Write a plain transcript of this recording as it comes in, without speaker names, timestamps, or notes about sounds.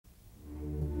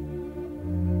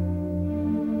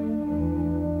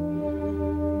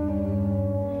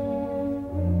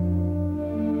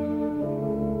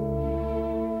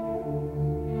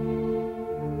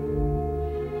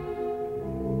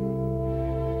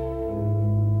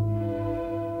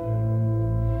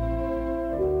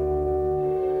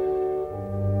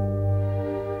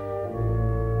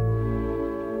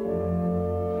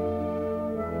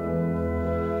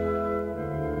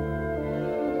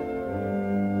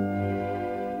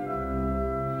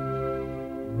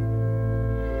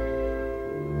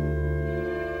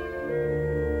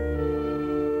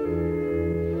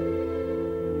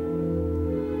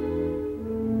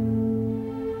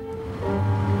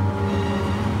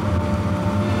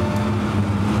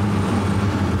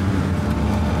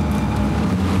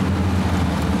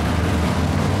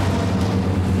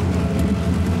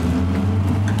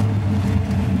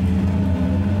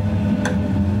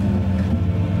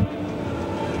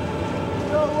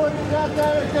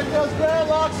Goddammit, get those ground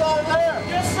locks out of there!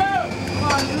 Yes, sir! Come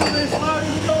on, you move this loud,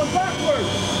 you're going backwards!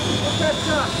 What's that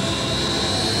shot?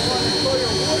 Come on, you throw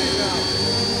your woody now.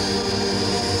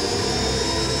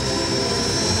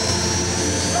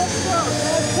 Let's go,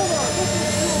 man, come on, look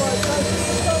at you like that.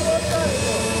 Let's go, let's go.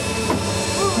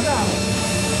 Move it out.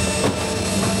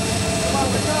 Come on,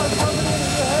 the car's coming in,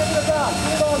 you're hanging about.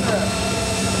 Get on there.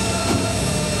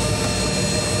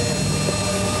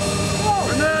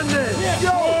 Hernandez,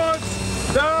 Schwartz,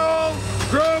 Darrell,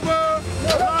 Gruber,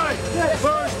 Light,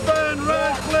 First Ben,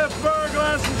 Radcliffe,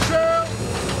 Berglass, and Sherrill,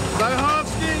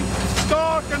 Zajhovsky,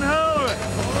 Stark, and Halloran.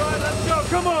 All right, let's go.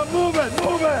 Come on, move it,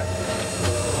 move it.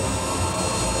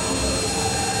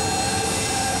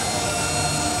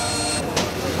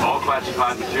 All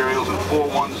classified materials and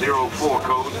 4104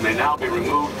 codes may now be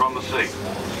removed from the safe.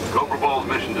 Cobra Ball's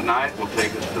mission tonight will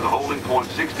take us to the holding point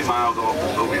 60 miles off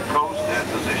the Soviet coast at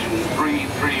position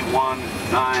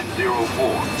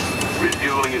 331904.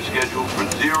 Refueling is scheduled for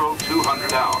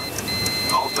 0200 hours.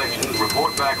 All sections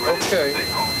report back ready for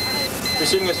takeoff.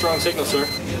 Receiving a strong signal, sir.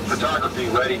 Photography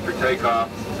ready for takeoff.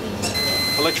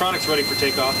 Electronics ready for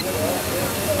takeoff.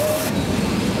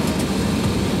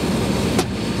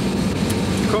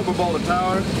 Cobra Ball to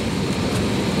tower.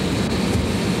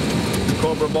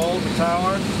 Cobra Ball to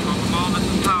tower. Cobra Ball, this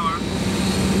is tower.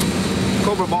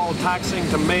 Cobra Ball taxiing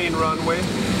to main runway,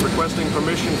 requesting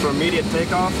permission for immediate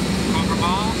takeoff. Cobra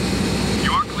Ball,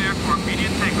 you're clear for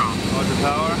immediate takeoff. Roger,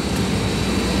 tower.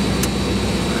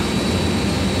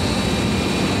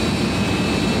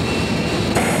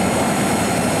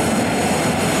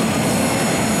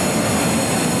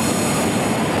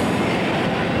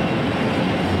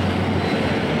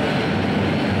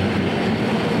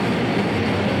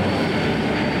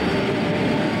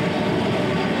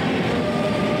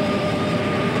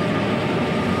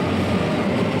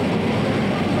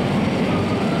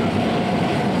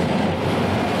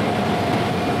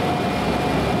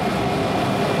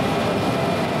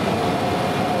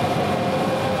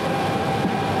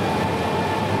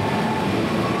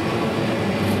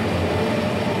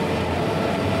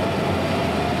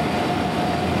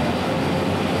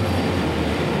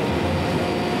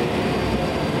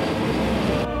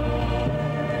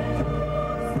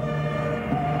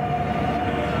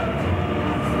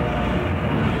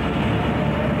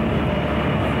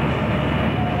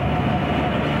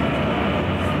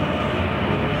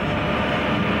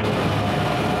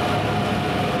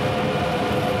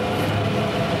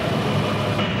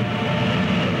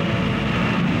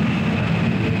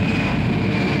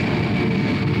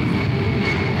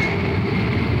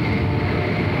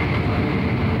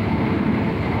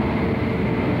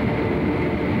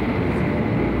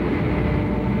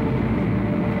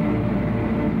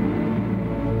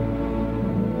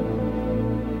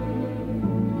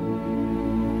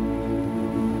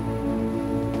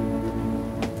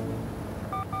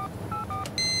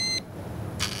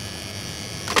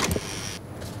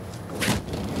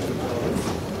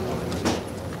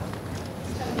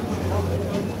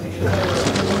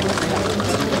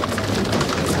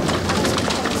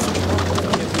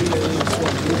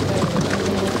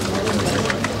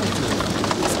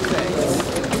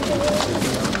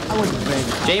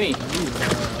 Jamie.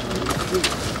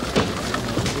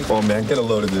 Oh, man, get a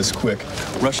load of this quick.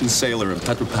 Russian sailor of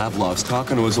Petropavlov's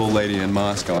talking to his old lady in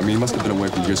Moscow. I mean, he must have been away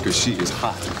for years because she is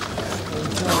hot.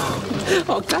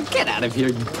 Oh, God, get out of here,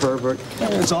 you pervert.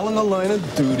 It's all in the line of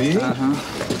duty.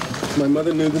 My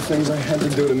mother knew the things I had to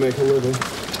do to make a living.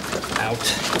 Out.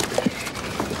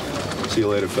 See you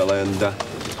later, fella, and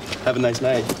have a nice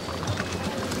night.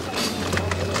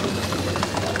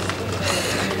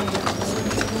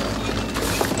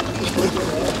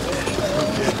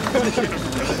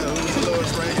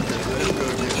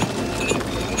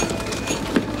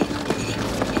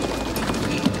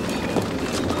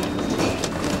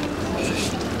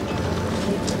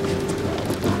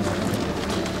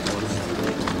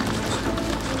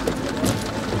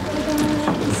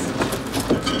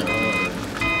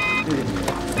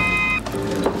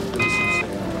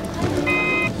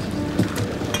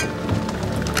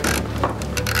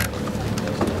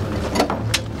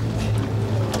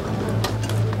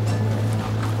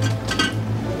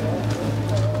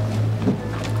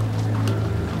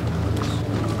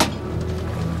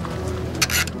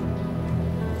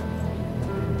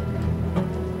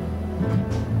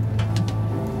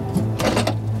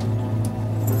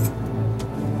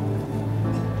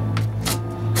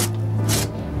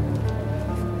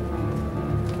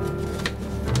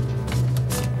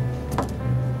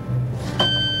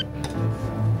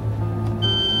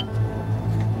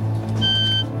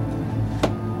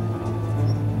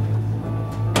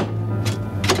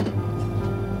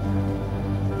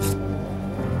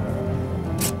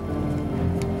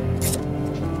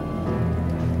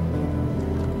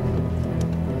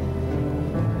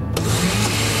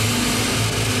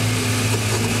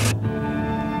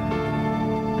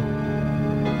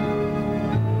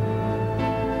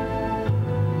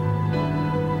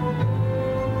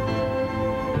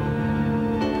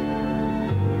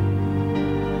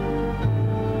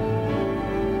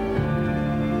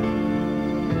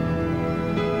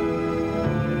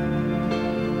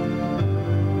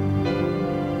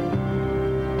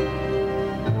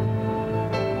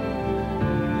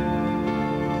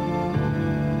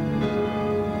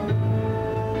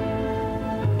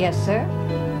 Yes, sir?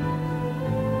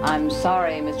 I'm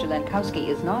sorry Mr. Lenkowski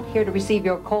is not here to receive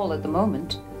your call at the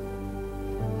moment.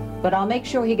 But I'll make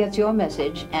sure he gets your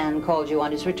message and calls you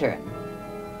on his return.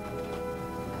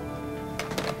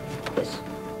 Yes.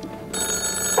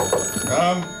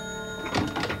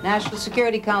 National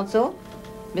Security Council,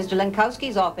 Mr.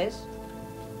 Lenkowski's office.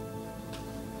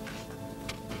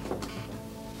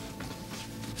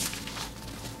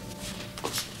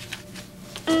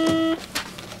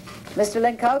 Mr.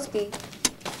 Lenkowski.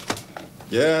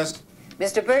 Yes?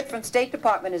 Mr. Burt from State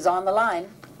Department is on the line.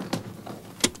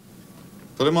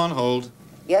 Put him on hold.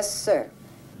 Yes, sir.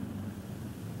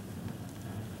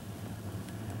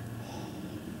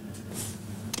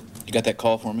 You got that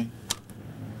call for me?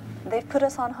 They've put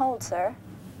us on hold, sir.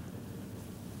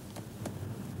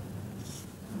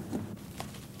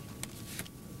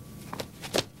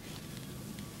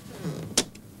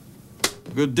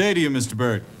 Good day to you, Mr.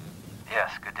 Burt.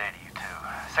 Yes, good day to you, too.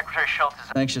 Secretary Schultz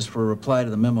is Anxious for a reply to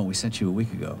the memo we sent you a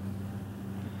week ago.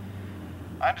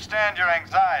 I understand your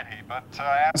anxiety, but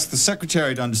I Ask the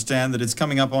Secretary to understand that it's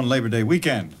coming up on Labor Day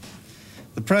weekend.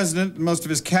 The President and most of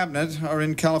his cabinet are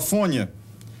in California.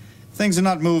 Things are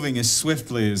not moving as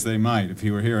swiftly as they might if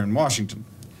he were here in Washington.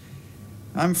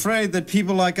 I'm afraid that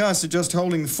people like us are just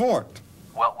holding the fort.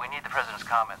 Well, we need the president's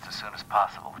comments as soon as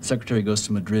possible. The Secretary goes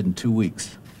to Madrid in 2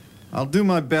 weeks. I'll do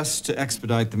my best to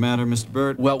expedite the matter, Mr.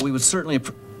 Burt. Well, we would certainly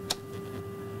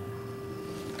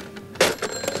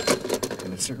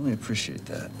appreciate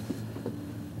that.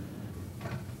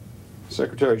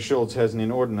 Secretary Schultz has an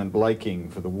inordinate liking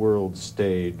for the world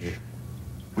stage.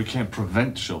 We can't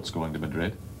prevent Schultz going to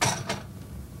Madrid.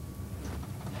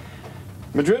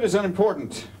 Madrid is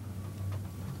unimportant.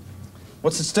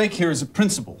 What's at stake here is a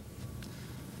principle.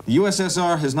 The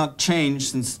USSR has not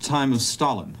changed since the time of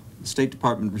Stalin. The State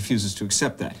Department refuses to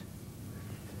accept that.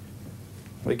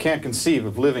 We can't conceive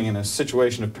of living in a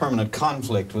situation of permanent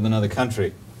conflict with another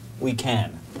country. We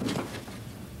can.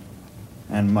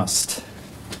 And must.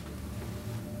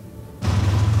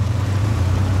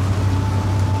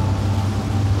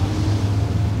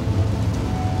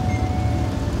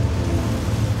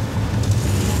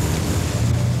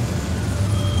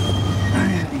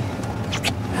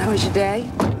 How was your day?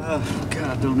 Oh,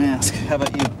 God, don't ask. How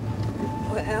about you?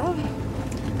 Well,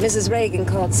 Mrs. Reagan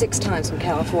called 6 times from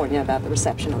California about the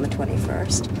reception on the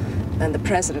 21st. And the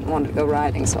president wanted to go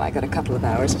riding, so I got a couple of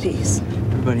hours peace.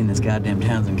 Everybody in this goddamn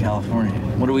town's in California.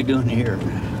 What are we doing here?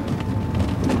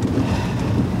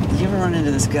 You ever run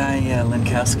into this guy,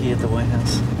 Lenkowski, at the White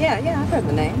House? Yeah, I've heard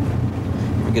the name.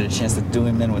 Ever get a chance to do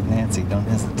him in with Nancy, don't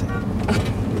hesitate.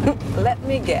 Let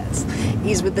me guess.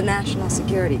 He's with the National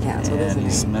Security Council, Yeah, isn't he?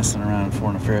 he's messing around in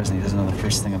foreign affairs and he doesn't know the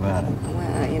first thing about it.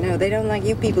 Well, you know, they don't like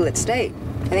you people at State.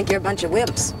 I think you're a bunch of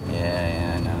wimps.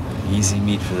 Yeah, I know. Easy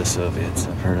meat for the Soviets.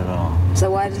 I've heard it all. So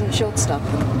why doesn't Schultz stop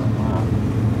them? Well,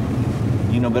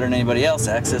 you know better than anybody else.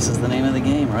 Access is the name of the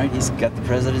game, right? He's got the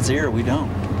president's ear. We don't.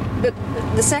 But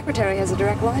the secretary has a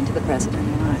direct line to the president.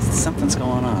 Something's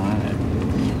going on.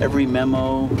 Every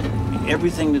memo,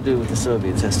 everything to do with the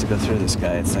Soviets has to go through this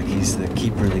guy. It's like he's the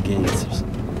keeper of the gates or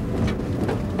something.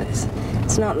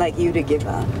 It's not like you to give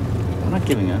up. I'm not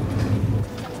giving up.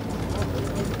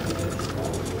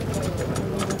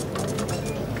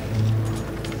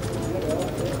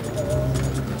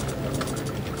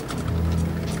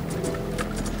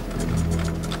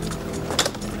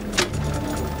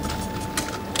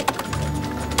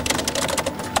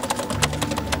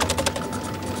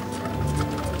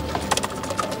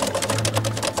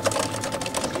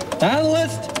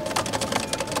 Analyst!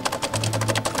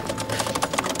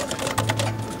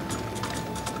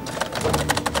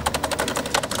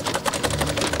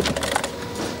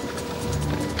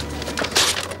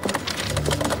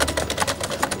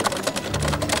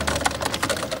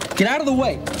 Get out of the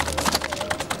way.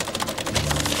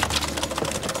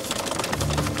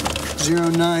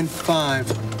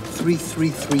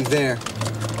 095-333 there.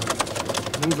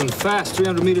 Moving fast,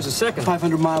 300 meters a second.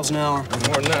 500 miles an hour.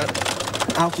 More than that.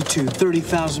 Altitude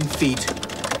 30,000 feet.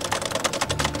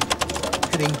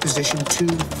 Heading position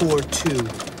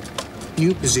 242.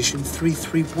 New position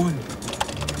 331.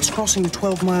 He's crossing the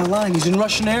 12-mile line. He's in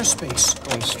Russian airspace.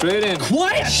 Going straight in.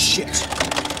 Quiet! Shit!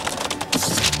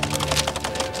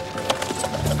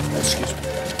 Excuse me.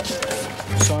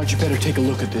 Sarge, you better take a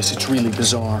look at this. It's really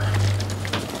bizarre.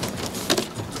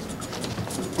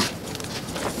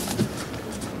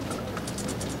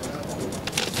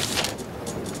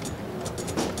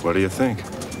 What do you think?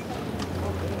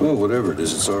 Well, whatever it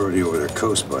is, it's already over their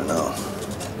coast by now.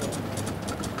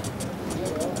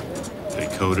 They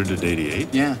coded at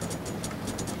 88? Yeah.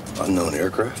 Unknown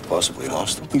aircraft, possibly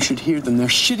lost them. You should hear them. They're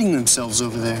shitting themselves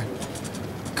over there.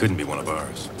 Couldn't be one of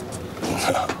ours.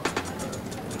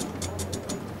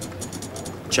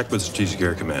 Check with Strategic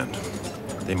Air Command.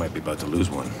 They might be about to lose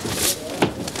one.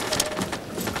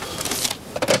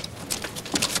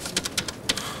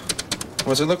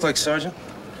 What's it look like, Sergeant?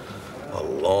 A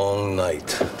long night.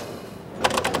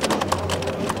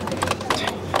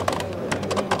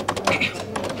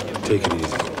 Take it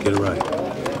easy. Get it right.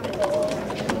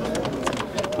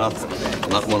 Nothing.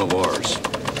 Not one of ours.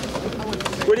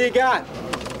 What do you got?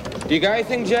 Do you got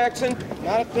anything, Jackson?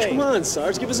 Not a thing. Come on,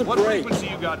 Sarge, give us a What break. frequency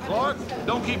you got, Clark?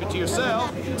 Don't keep it to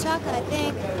yourself. Chuck, I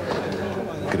think.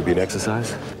 Could it be an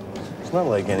exercise? It's not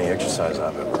like any exercise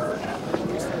I've ever heard.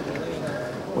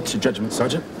 What's your judgment,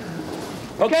 Sergeant?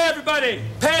 Okay, everybody,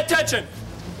 pay attention.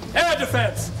 Air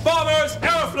defense, bombers,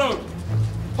 aeroflot.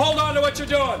 Hold on to what you're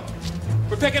doing.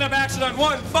 We're picking up action on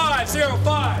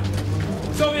 1505.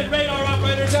 Soviet radar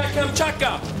operators at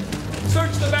Kamchatka.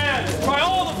 Search the band. Try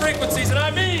all the frequencies, and I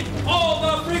mean all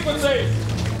the frequencies.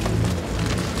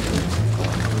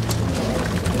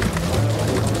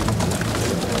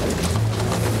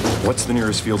 What's the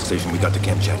nearest field station we got to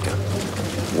Kamchatka?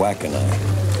 Whack-a-eye.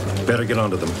 Better get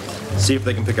onto them. See if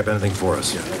they can pick up anything for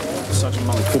us. Yeah. Sergeant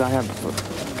Mullen, could I have...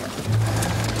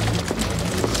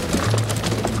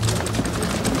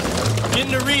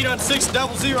 Getting a read on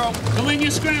 600. Colleen,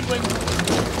 you're scrambling.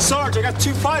 Sarge, I got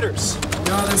 2 fighters.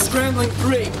 No, they're scrambling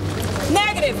 3.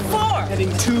 -4.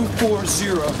 Heading 240.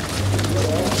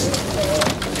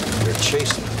 They're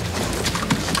chasing them.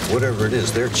 Whatever it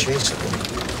is, they're chasing them.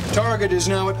 Target is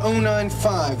now at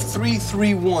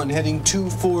 095-331, heading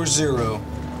 240.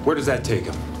 Where does that take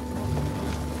him?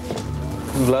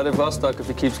 Vladivostok if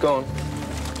he keeps going.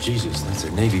 Jesus, that's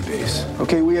their Navy base.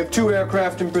 Okay, we have 2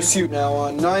 aircraft in pursuit now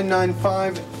on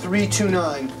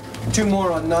 995-329. 2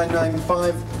 more on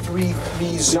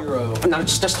 995-330. Now,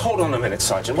 just hold on a minute,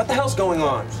 Sergeant. What the hell's going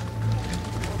on?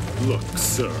 Look,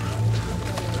 sir.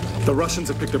 The Russians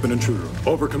have picked up an intruder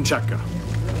over Kamchatka.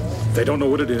 They don't know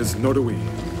what it is, nor do we.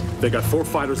 They got 4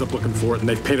 fighters up looking for it, and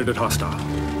they've painted it hostile.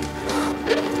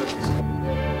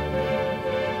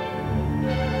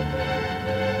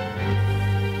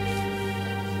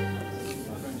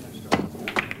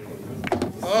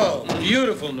 Oh,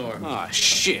 beautiful, Norman. Ah,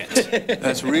 shit.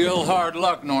 That's real hard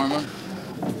luck, Norman.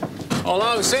 All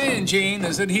I was saying, Gene,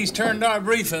 is that he's turned our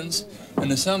briefings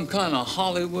into some kind of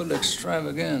Hollywood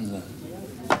extravaganza.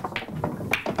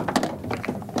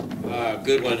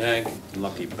 Good one, Hank.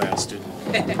 Lucky bastard.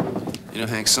 You know,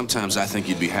 Hank, sometimes I think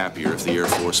you'd be happier if the Air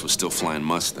Force was still flying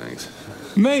Mustangs.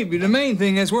 Maybe. The main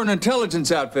thing is we're an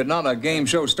intelligence outfit, not a game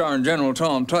show starring General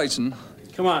Tom Tyson.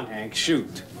 Come on, Hank,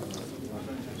 shoot.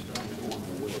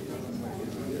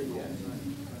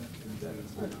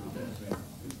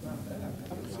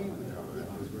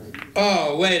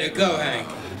 Oh, way to go, Hank.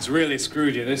 It's really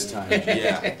screwed you this time.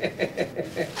 Yeah.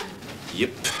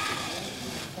 Yep.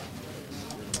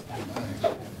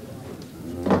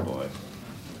 Oh, boy.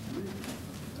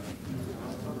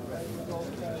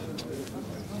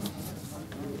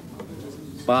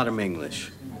 Bottom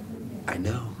English. I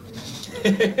know.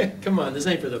 Come on, this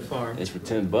ain't for the farm. It's for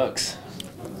 $10.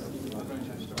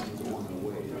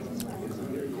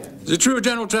 Is it true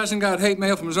General Tyson got hate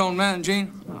mail from his own man,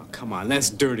 Gene? Oh, come on, that's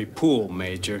dirty pool,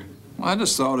 Major. Well, I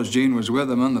just thought as Gene was with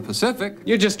him on the Pacific.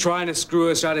 You're just trying to screw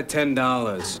us out of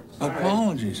 $10.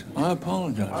 Apologies. I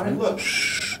apologize. All right, look.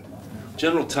 Shh.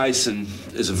 General Tyson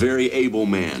is a very able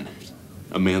man.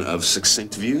 A man of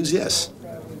succinct views, yes.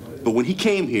 But when he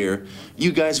came here,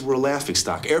 you guys were a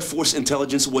laughingstock. Air Force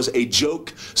intelligence was a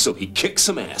joke, so he kicked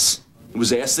some ass. It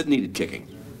was ass that needed kicking.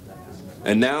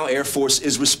 And now Air Force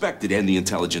is respected in the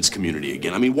intelligence community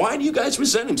again. I mean, why do you guys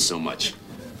resent him so much?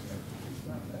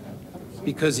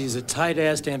 Because he's a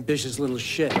tight-assed, ambitious little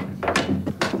shit.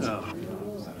 Oh.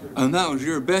 And that was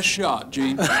your best shot,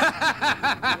 Gene.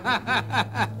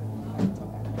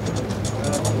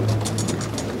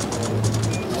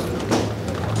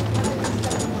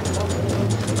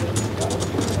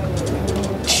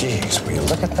 Jeez, will you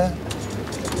look at that?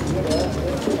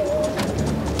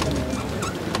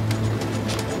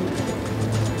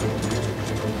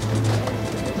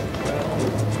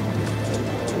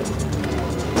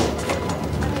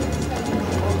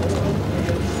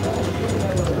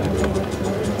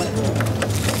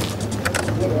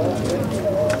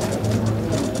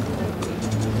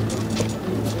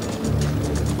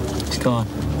 It's gone.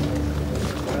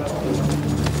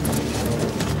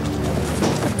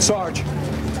 Sarge.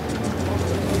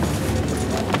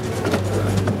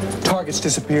 Target's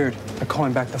disappeared. They're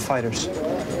calling back the fighters.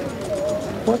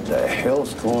 What the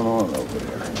hell's going on over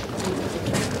there?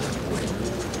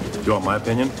 You want my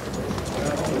opinion?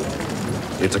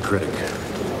 It's a critic.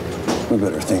 We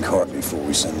better think hard before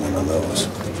we send one of those.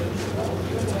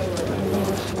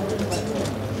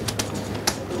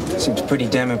 Seems pretty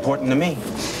damn important to me.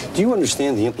 Do you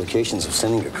understand the implications of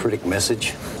sending a critic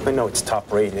message? I know it's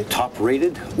top-rated.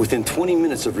 Top-rated? Within 20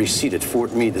 minutes of receipt at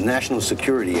Fort Meade, the National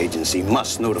Security Agency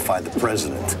must notify the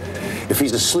president. If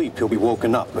he's asleep, he'll be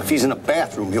woken up. If he's in a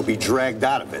bathroom, he'll be dragged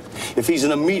out of it. If he's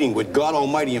in a meeting with God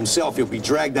Almighty himself, he'll be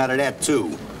dragged out of that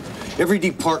too. Every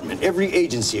department, every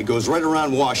agency, it goes right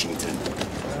around Washington.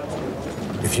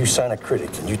 If you sign a critic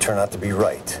and you turn out to be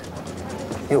right,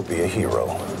 you'll be a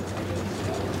hero.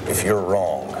 If you're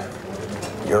wrong,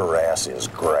 your ass is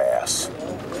grass.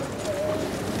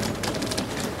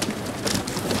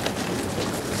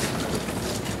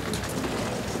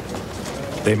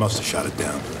 They must have shot it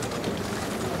down.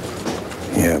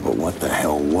 Yeah, but what the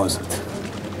hell was it?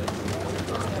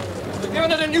 They're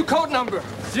giving it a new code number,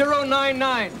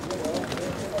 099.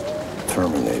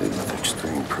 Terminated with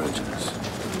extreme prejudice.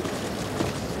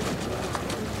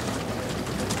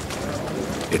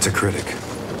 It's a critic.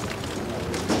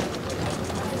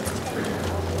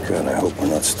 God, I hope we're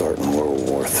not starting World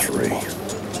War III.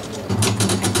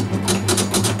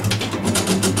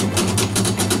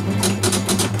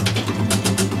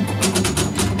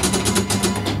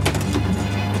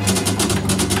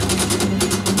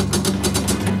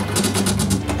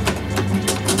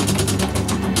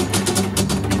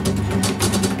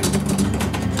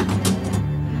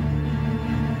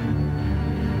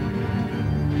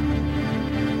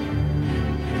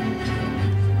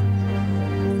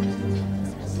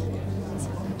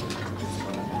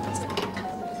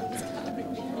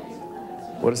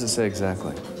 What does it say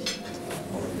exactly?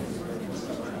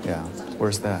 Yeah,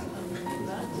 where's that?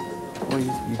 Well,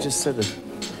 you just said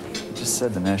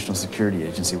the National Security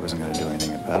Agency wasn't going to do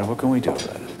anything about it. What can we do about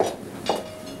it?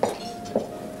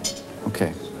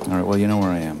 Okay, all right, well, you know where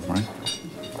I am, right?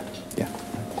 Yeah.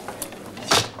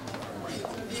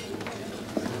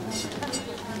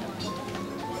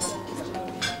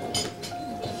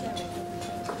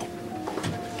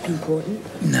 Important?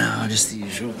 No, just the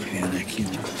usual panic, you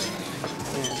know.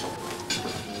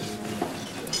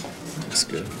 That's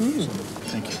good.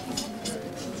 Thank you.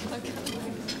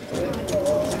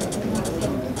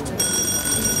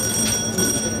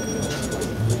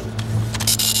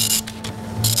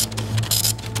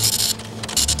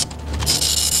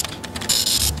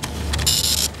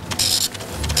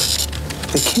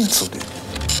 They canceled it.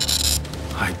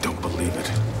 I don't believe it.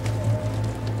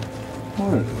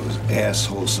 What are those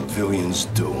asshole civilians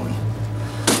doing?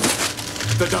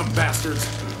 The dumb bastards.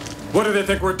 What do they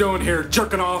think we're doing here,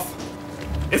 jerking off?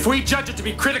 If we judge it to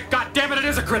be critic, goddammit, it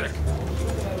is a critic.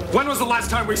 When was the last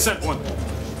time we sent one?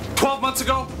 12 months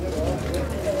ago?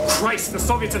 Christ, the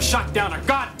Soviets have shot down a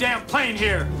goddamn plane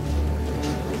here.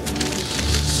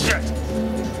 Shit.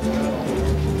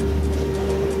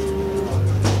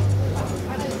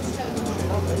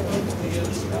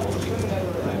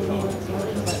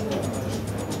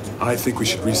 I think we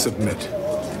should resubmit.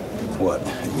 What,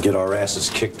 and get our asses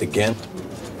kicked again?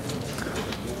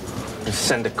 You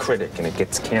send a critic and it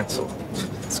gets canceled.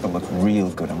 It's gonna look real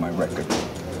good on my record.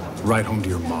 Write home to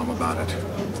your mom about it.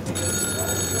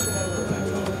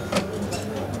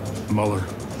 Mueller.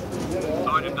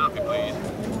 Sergeant Duffy, please.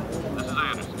 This is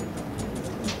Anderson.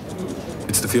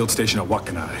 It's the field station at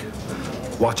Wakanai.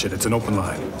 Watch it, it's an open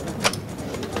line.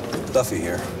 Duffy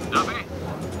here. Duffy?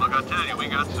 Look, I tell you, we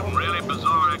got some really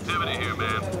bizarre activity here,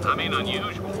 man. I mean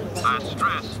unusual. I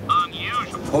stress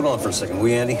unusual. Hold on for a second, will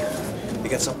you, Andy? We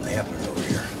got something happening over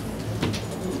here.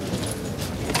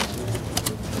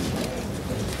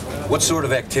 What sort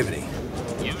of activity?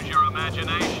 Use your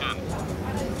imagination.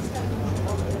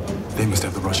 They must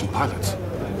have the Russian pilots.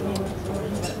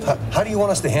 How do you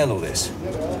want us to handle this?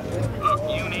 Look,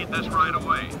 you need this right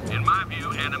away. In my view,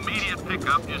 an immediate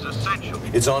pickup is essential.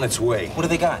 It's on its way. What do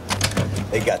they got?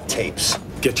 They got tapes.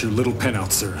 Get your little pen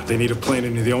out, sir. They need a plane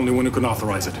and you're the only one who can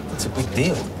authorize it. It's a big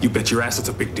deal. You bet your ass it's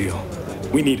a big deal.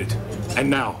 We need it. And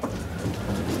now.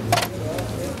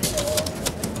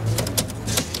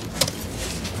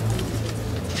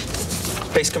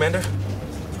 Base Commander?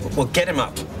 Well, get him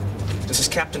up. This is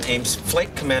Captain Ames,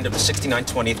 Flight Commander of the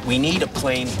 6920th. We need a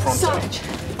plane pronto. Sarge.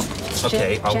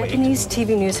 Okay, I'll wait. Japanese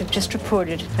TV news have just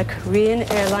reported a Korean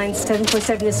Airlines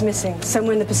 747 is missing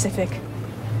somewhere in the Pacific.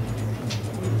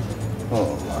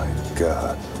 Oh, my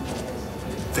God.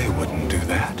 They wouldn't do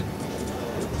that.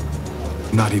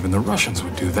 Not even the Russians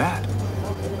would do that.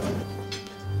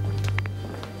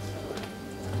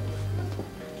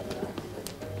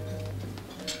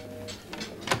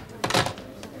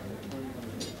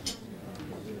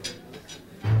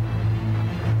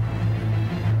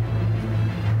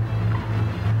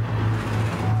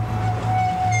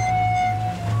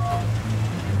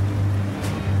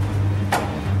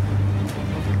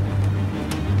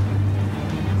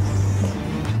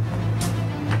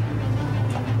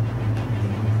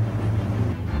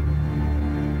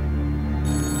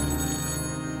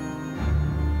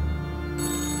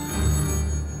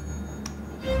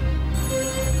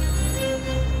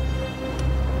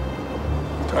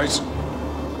 Tyson.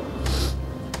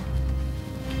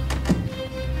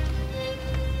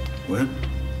 When?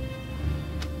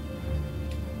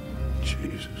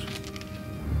 Jesus.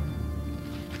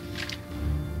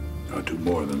 I'll do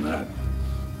more than that.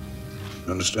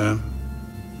 You understand?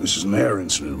 This is an air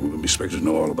incident. We're going to be expected to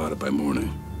know all about it by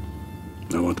morning.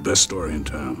 I want the best story in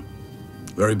town.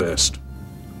 Very best.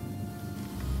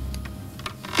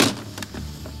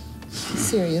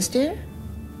 Serious, dear?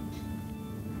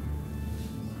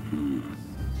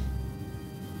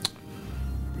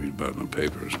 Read about it in the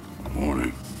papers.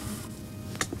 Morning.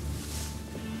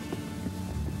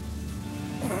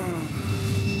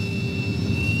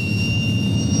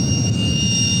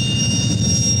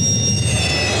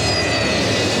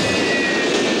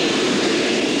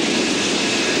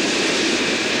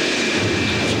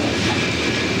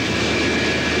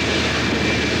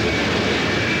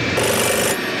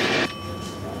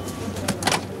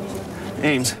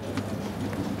 Ames.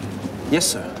 Yes,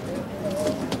 sir.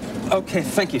 Okay,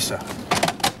 thank you, sir.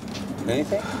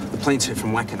 Anything? The plane's hit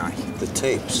from Wackenai. The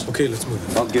tapes. Okay, let's move.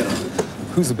 I'll get him.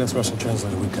 Who's the best Russian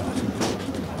translator we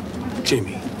got?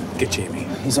 Jamie. Get Jamie.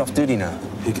 He's off duty now.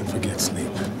 He can forget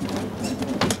sleep.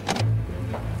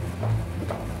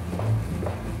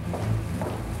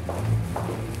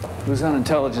 Who's on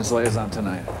intelligence liaison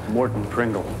tonight? Morton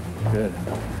Pringle. Good.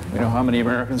 We know how many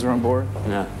Americans are on board?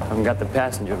 No, haven't got the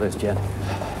passenger list yet.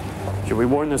 Should we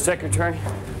warn the secretary?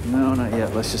 No, not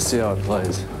yet. Let's just see how it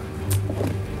plays.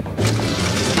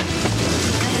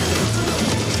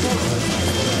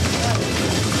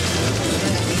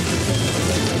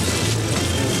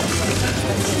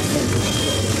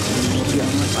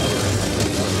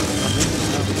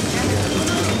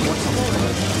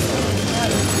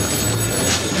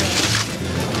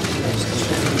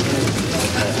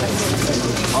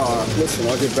 Listen,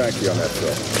 I'll get back to you on that,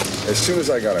 Phil. As soon as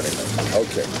I got anything.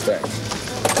 Okay, thanks.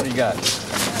 What do you got?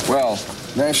 Well,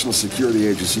 National Security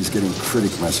Agency's getting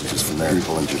critic messages from their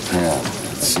people in Japan.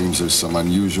 It seems there's some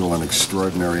unusual and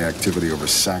extraordinary activity over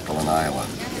Sakhalin Island.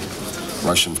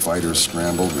 Russian fighters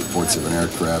scrambled, reports of an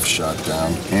aircraft shot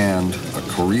down, and a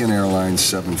Korean Airlines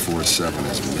 747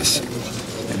 is missing.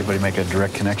 Anybody make a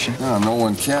direct connection? No, no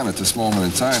one can at this moment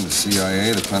in time. The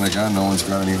CIA, the Pentagon, no one's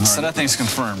got any hard... So nothing's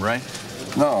confirmed, right?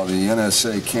 No, the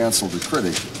NSA canceled the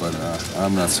critic, but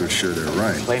I'm not so sure they're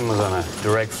right. The plane was on a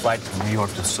direct flight from New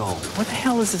York to Seoul. What the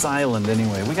hell is this island,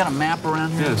 anyway? We got a map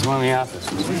around here? Yeah, it's one of the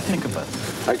offices. What do you think about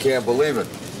it? I can't believe it.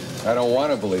 I don't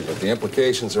want to believe it. The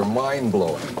implications are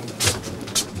mind-blowing.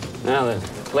 Now, the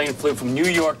plane flew from New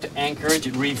York to Anchorage,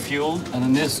 it refueled, and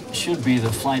then this should be the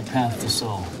flight path to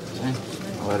Seoul. See?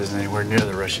 Well, that isn't anywhere near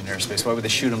the Russian airspace. Why would they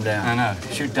shoot him down? I know.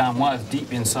 Shoot down was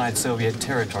deep inside Soviet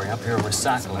territory, up here over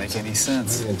Sakhalin. Doesn't make any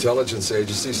sense. The intelligence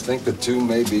agencies think the two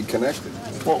may be connected.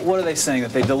 Well, what are they saying?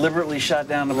 That they deliberately shot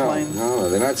down the plane? No,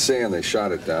 they're not saying they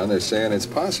shot it down. They're saying it's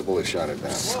possible they shot it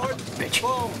down. Son of a bitch.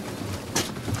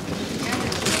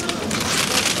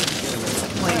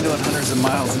 Plane doing hundreds of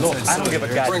miles. Look, I don't give a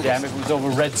goddamn if it was over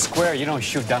Red Square. You don't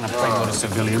shoot down a plane with a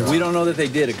civilian. We don't know that they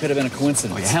did. It could have been a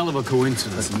coincidence. Oh, a hell of a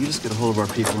coincidence. Listen, you just get a hold of our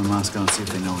people in Moscow and see if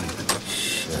they know anything.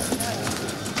 Shit.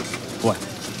 What?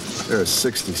 There are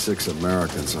 66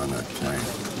 Americans on that plane.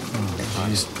 Oh,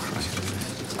 Jesus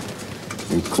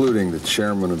Christ. Including the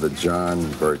chairman of the John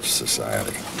Birch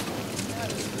Society.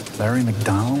 Larry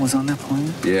McDonald was on that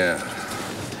plane? Yeah.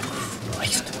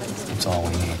 Christ. That's all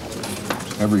we need.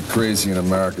 Every crazy in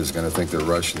America is going to think the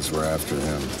Russians were after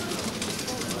him.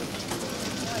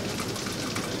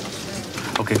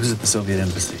 Okay, who's at the Soviet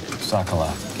embassy?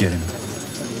 Sokolov. Get him.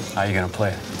 How are you going to play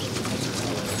it?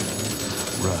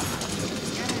 Rough.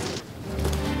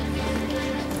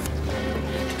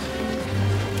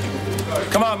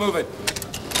 Come on, move it.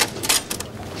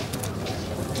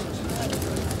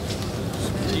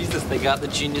 Jesus, they got the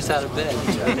genius out of bed.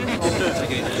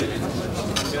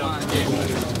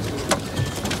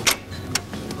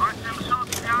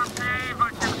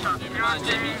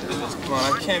 Come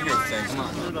on, I can't hear things.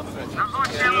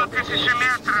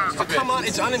 Oh, come on,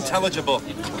 it's unintelligible.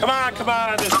 Come on,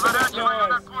 there's too much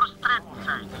noise.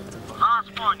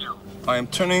 I am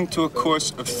turning to a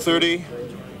course of 30.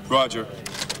 Roger.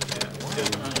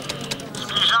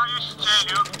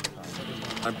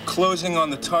 I'm closing on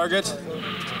the target.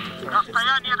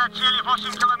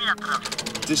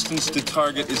 Distance to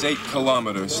target is 8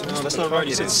 kilometers. No, that's not right.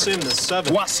 You said Sim, the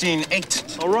 7. Wasting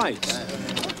 8. All right.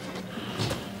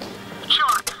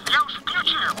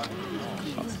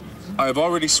 I have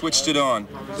already switched it on.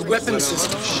 The weapon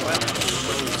system.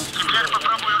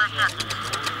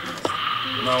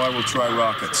 Now I will try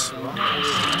rockets.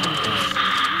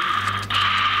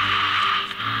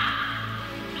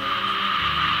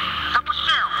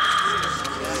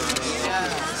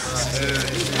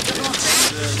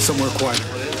 somewhere quieter.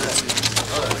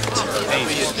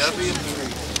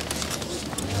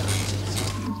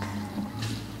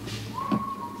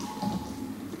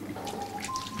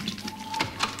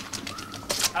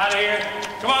 Out of here.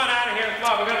 Come on, out of here.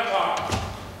 Come on, we gotta talk.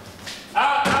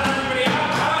 Out, everybody,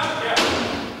 out.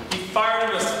 Yeah. He fired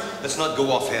a missile. Let's not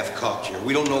go off half-cocked here.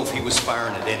 We don't know if he was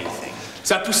firing at anything.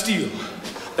 Zapustil.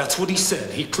 That's what he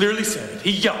said. He clearly said it.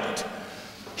 He yelled it.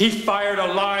 He fired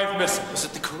a live missile. Was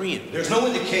it the Korean? There's no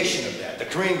indication of that. The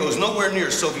Korean goes nowhere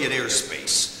near Soviet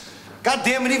airspace. God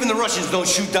damn it, even the Russians don't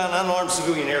shoot down unarmed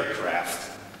civilian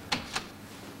aircraft.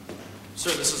 Sir,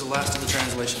 this is the last of the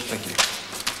translation. Thank you.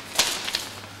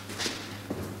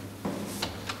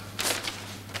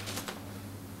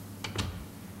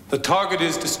 The target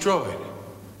is destroyed.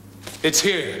 It's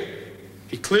here.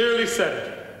 He clearly said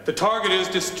it. The target is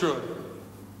destroyed.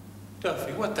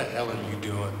 Duffy, what the hell are you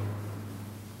doing?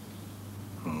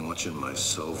 I'm watching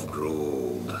myself grow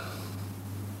old.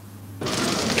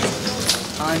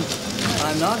 I'm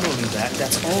not holding back.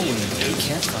 That's all we need. We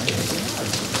can't find it.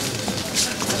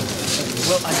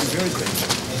 Well, I'd be very grateful.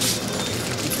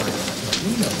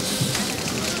 We know.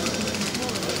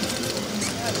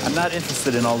 I'm not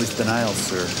interested in all these denials,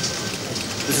 sir.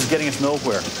 This is getting us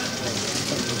nowhere.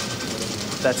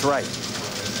 That's right.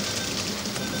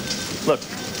 Look,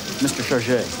 Mr.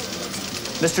 Chargé.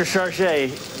 Mr. Chargé,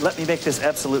 let me make this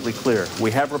absolutely clear. We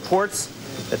have reports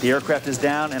that the aircraft is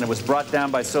down and it was brought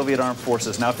down by Soviet armed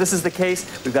forces. Now, if this is the case,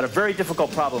 we've got a very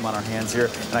difficult problem on our hands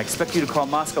here, and I expect you to call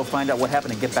Moscow, find out what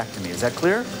happened, and get back to me. Is that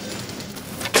clear?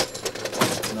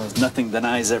 Nothing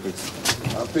denies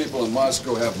everything. Our people in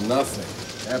Moscow have nothing.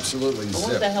 Absolutely Well, zip.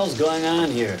 what the hell's going on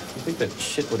here? You think that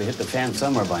shit would have hit the fan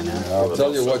somewhere by now? I'll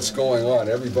tell you what's going on.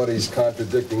 Everybody's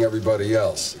contradicting everybody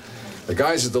else. The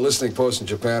guys at the listening post in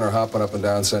Japan are hopping up and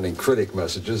down sending critic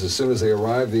messages. As soon as they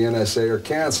arrive, the NSA are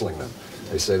canceling them.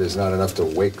 They say there's not enough to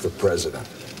wake the president.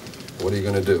 What are you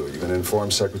going to do? You going to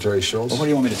inform Secretary Schultz? Well, what do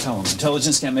you want me to tell him?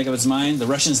 Intelligence can't make up its mind? The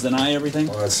Russians deny everything?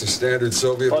 Well, that's the standard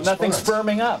Soviet response. Nothing's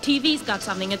firming up. TV's got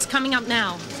something. It's coming up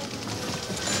now.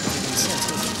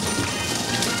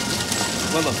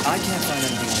 Well, look, I can't find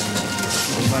anything on the internet here. If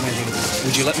you can find anything,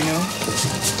 would you let me know?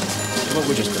 Well,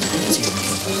 we're just going to see what we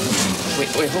can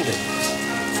find. Wait, hold it.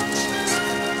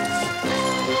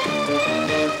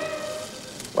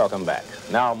 Welcome back.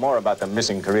 Now, more about the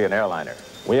missing Korean airliner.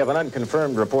 We have an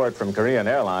unconfirmed report from Korean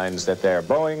Airlines that their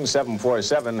Boeing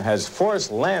 747 has force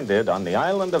landed on the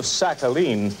island of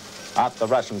Sakhalin off the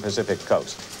Russian Pacific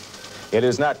coast. It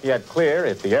is not yet clear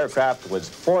if the aircraft was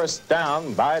forced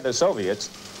down by the Soviets,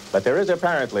 but there is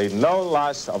apparently no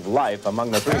loss of life among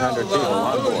the 300 people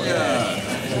on board.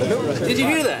 Did you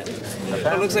hear that?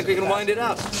 It looks like we can wind it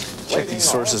up. Check these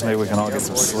sources, maybe we can all get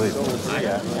some sleep.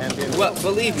 Well,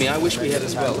 believe me, I wish we had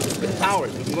as well. It's been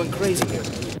hours. We've been going crazy here.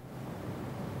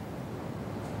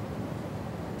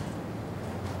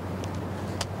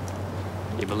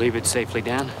 You believe it's safely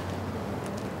down?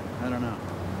 I don't know.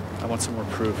 I want some more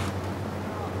proof.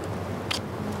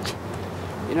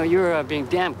 You know, you're being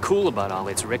damn cool about all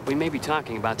this, Rick. We may be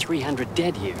talking about 300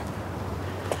 dead here.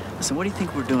 Listen, what do you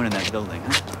think we're doing in that building,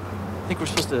 huh? Think we're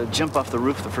supposed to jump off the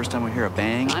roof the first time we hear a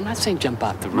bang? I'm not saying jump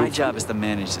off the roof. My job is to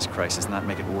manage this crisis, not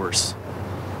make it worse.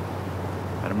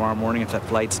 By tomorrow morning, if that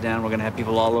flight's down, we're going to have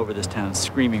people all over this town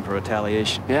screaming for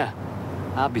retaliation. Yeah,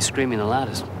 I'll be screaming the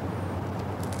loudest.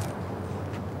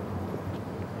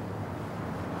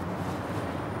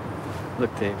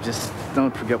 Look, Dave, just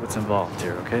don't forget what's involved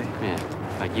here, okay? Yeah,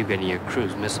 like you getting your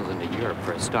cruise missiles into Europe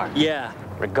for a start. Yeah.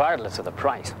 Regardless of the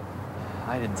price.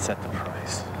 I didn't set the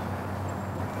price.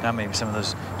 Now maybe some of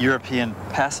those European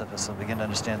pacifists will begin to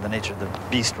understand the nature of the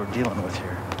beast we're dealing with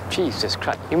here. Jesus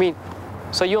Christ. You mean,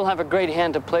 so you'll have a great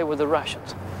hand to play with the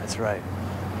Russians? That's right.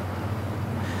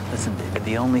 Listen, David,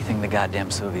 the only thing the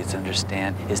goddamn Soviets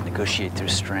understand is negotiate through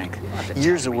strength.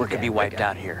 Years of work could be wiped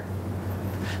out here.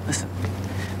 Listen,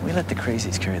 we let the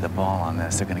crazies carry the ball on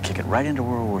this, they're going to kick it right into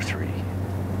World War III.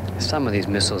 Some of these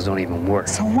missiles don't even work.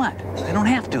 So what? They don't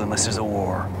have to unless there's a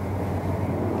war.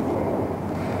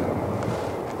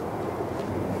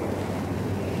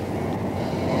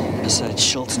 Besides,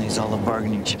 Schultz needs all the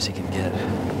bargaining chips he can get.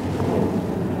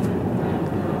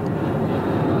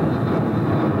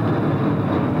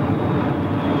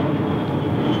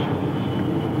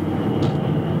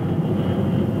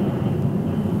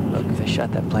 Look, if they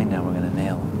shot that plane down, we're gonna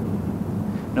nail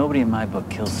them. Nobody in my book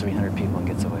kills 300 people and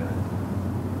gets away with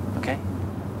it. Okay?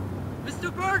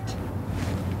 Mr. Burt!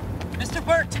 Mr.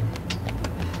 Burt!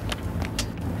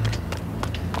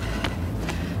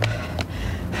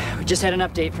 We just had an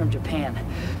update from Japan.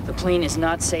 The plane is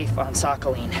not safe on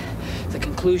Sakhalin. The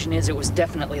conclusion is it was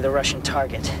definitely the Russian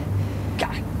target.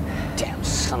 God,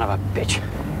 Son of a bitch.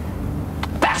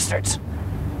 Bastards!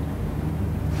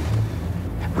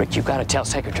 Rick, you gotta tell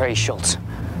Secretary Schultz.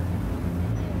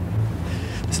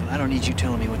 Listen, I don't need you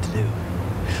telling me what to do.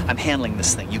 I'm handling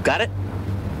this thing. You got it?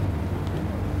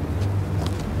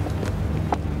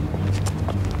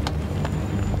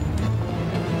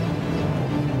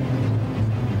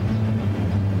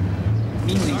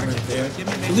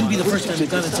 It wouldn't be the first time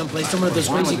you've done it someplace. Someone at this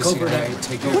crazy covert act.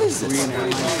 What is this?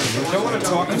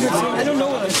 I don't know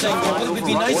what I'm saying, but it would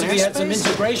be nice if we had some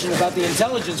integration about the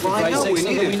intelligence, for Christ's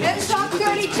sake. Let's talk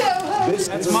 32.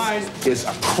 This mine is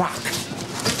a crock.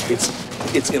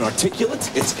 It's inarticulate,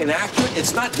 it's inaccurate,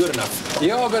 it's not good enough.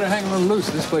 You all better hang a little loose.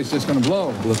 This place is just gonna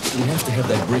blow. Look, we have to have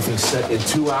that briefing set in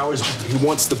 2 hours. He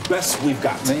wants the best we've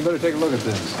got. Then you better take a look at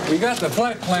this. We got the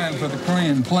flight plan for the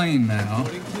Korean plane now,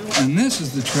 and this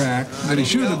is the track that he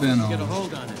should have been on.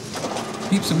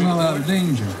 Keeps him well out of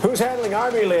danger. Who's handling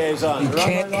Army liaison? You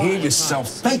can't hear yourself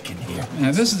thinking here.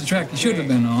 Now, this is the track he should have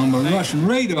been on, but Russian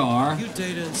radar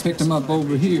picked him up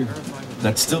over here.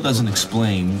 That still doesn't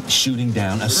explain shooting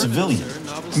down a civilian.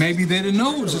 Maybe they didn't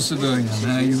know it was a civilian.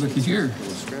 Now you look at here.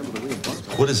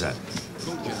 What is that?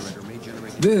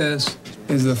 This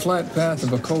is the flight path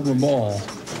of a Cobra ball.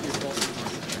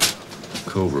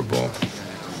 Cobra ball.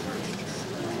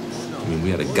 I mean,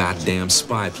 we had a goddamn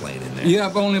spy plane in there.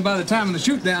 Yep, only by the time of the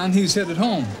shoot down, he's headed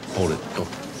home. Hold it. Oh,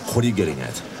 what are you getting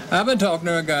at? I've been talking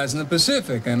to our guys in the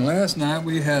Pacific, and last night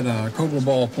we had a Cobra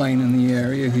ball plane in the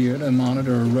area here to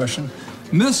monitor a Russian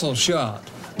missile shot,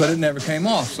 but it never came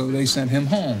off, so they sent him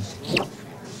home.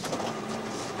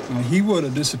 Now, he would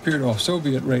have disappeared off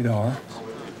Soviet radar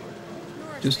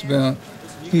just about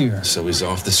here. So he's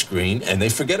off the screen, and they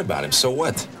forget about him. So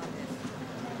what?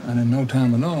 And in no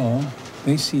time at all,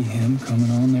 they see him coming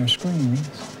on their screens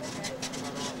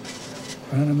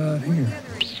right about here.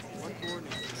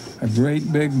 A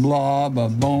great big blob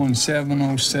of Boeing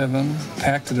 707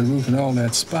 packed to the roof with all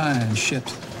that spy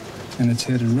shit. And it's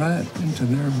headed right into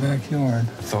their backyard.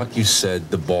 I thought you said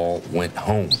the ball went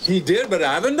home. He did, but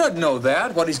Ivan doesn't know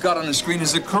that. What he's got on the screen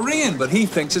is a Korean, but he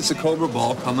thinks it's a Cobra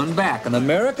ball coming back. An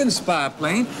American spy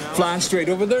plane flying straight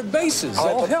over their bases.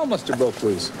 All hell must have broke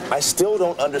loose. I still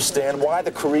don't understand why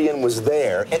the Korean was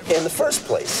there in the first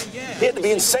place. He had to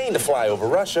be insane to fly over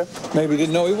Russia. Maybe he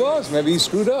didn't know he was. Maybe he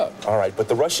screwed up. All right, but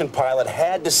the Russian pilot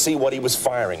had to see what he was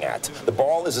firing at. The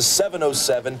ball is a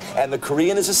 707, and the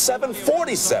Korean is a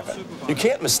 747. You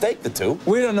can't mistake the two.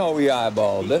 We don't know we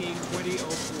eyeballed it.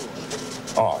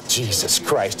 Oh, Jesus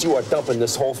Christ, you are dumping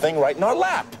this whole thing right in our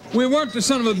lap. We weren't the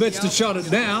son of a bitch that shot it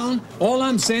down. All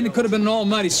I'm saying, it could have been an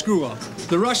almighty screw-up.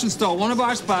 The Russians thought one of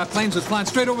our spy planes was flying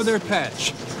straight over their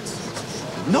patch.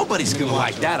 Nobody's gonna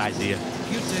like that idea.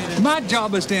 My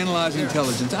job is to analyze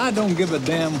intelligence. I don't give a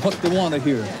damn what they want to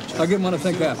hear. I get them when I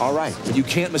think that. All right, but you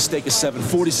can't mistake a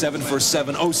 747 for a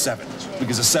 707,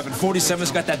 because a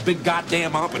 747's got that big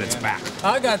goddamn hump in its back.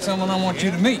 I got someone I want you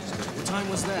to meet. What time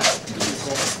was that?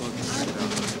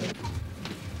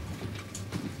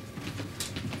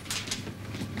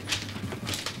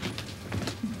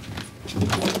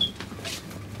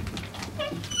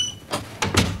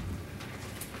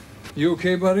 You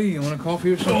okay, buddy? You want a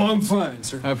coffee or something? Oh, I'm fine,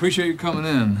 sir. I appreciate you coming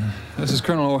in. This is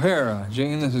Colonel O'Hara.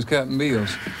 Gene, this is Captain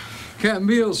Beals. Captain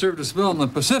Beals served a spell in the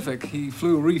Pacific. He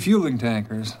flew refueling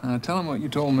tankers. Tell him what you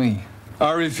told me.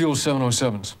 I refuel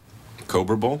 707s.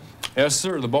 Cobra ball? Yes,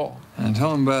 sir, the ball. And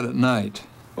tell him about at night.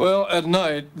 Well, at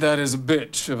night, that is a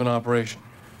bitch of an operation.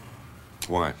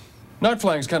 Why? Night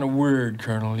flying's kind of weird,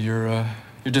 Colonel. You're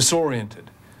disoriented.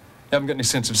 You haven't got any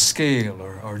sense of scale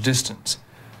or distance.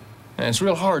 And it's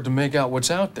real hard to make out what's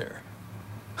out there.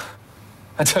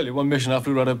 I tell you, one mission I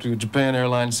flew right up to a Japan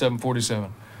Airlines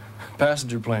 747.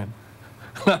 Passenger plane.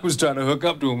 I was trying to hook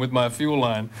up to him with my fuel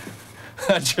line.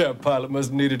 That Jap pilot must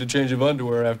have needed a change of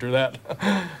underwear after that.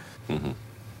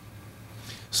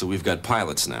 So we've got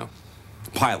pilots now.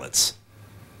 Pilots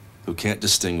who can't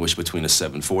distinguish between a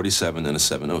 747 and a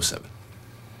 707.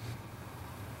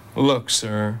 Look,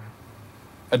 sir.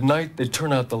 At night, they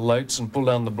turn out the lights and pull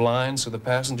down the blinds so the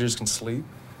passengers can sleep.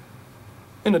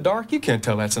 In the dark, you can't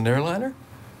tell that's an airliner.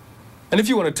 And if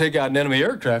you want to take out an enemy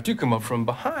aircraft, you come up from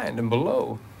behind and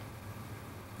below.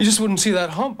 You just wouldn't see that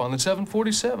hump on the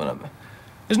 747.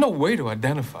 There's no way to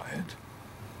identify it.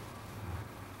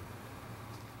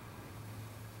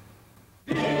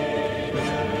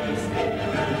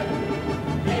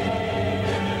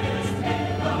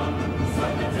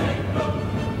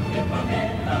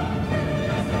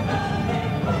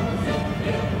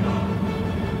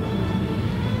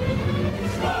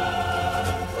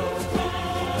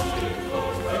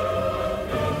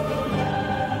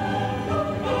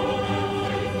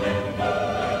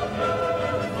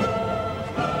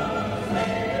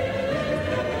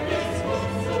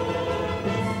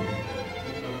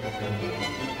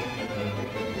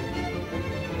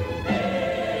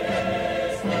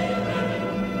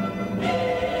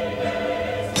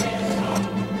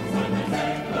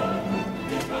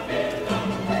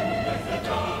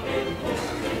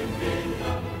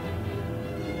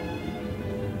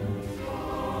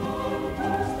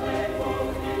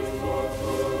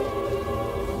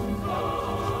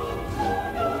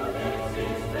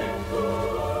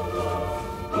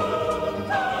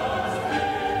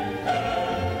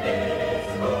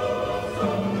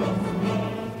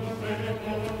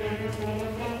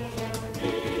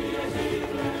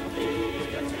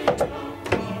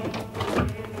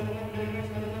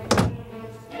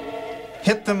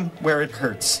 hit them where it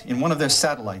hurts, in one of their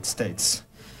satellite states.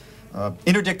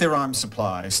 Interdict their arms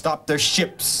supply, stop their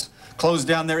ships, close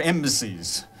down their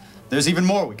embassies. There's even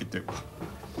more we could do.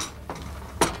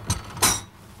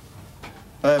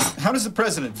 How does the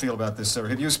president feel about this, sir?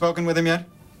 Have you spoken with him yet?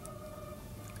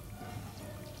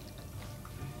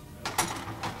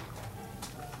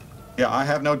 Yeah, I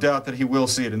have no doubt that he will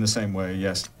see it in the same way,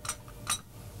 yes.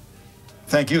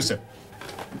 Thank you, sir.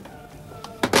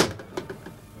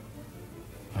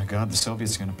 My God, the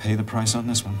Soviets are going to pay the price on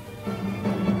this one.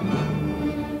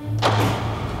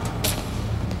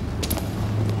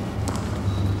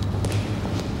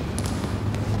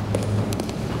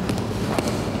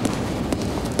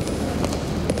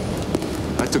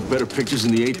 I took better pictures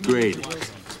in the 8th grade.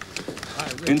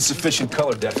 Insufficient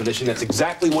color definition. That's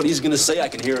exactly what he's going to say. I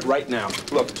can hear it right now.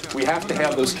 Look, we have to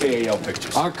have those KAL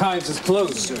pictures. Archives is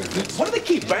closed, sir. What do they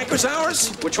keep? Bankers'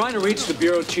 hours? We're trying to reach the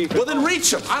bureau chief. Well, then reach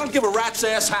them. I don't give a rat's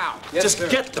ass how. Yes, Just sir.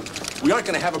 get them. We aren't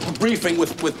going to have a briefing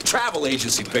with travel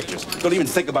agency pictures. Don't even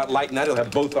think about lighting that. It'll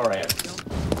have both our hands.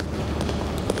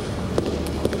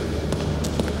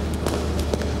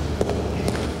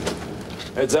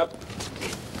 Heads up.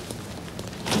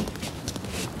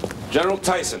 General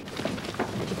Tyson.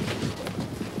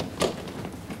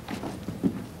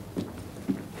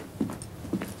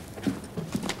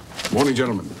 Morning,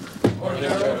 gentlemen. Morning,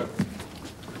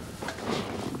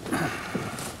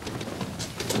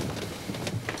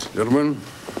 Gentlemen,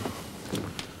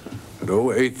 at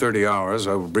 8:30 hours,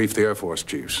 I will brief the Air Force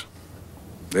chiefs.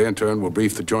 They, in turn, will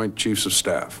brief the Joint Chiefs of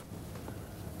Staff.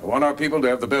 I want our people to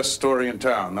have the best story in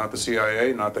town, not the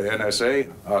CIA, not the NSA,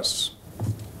 us.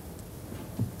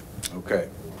 Okay,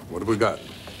 what have we got?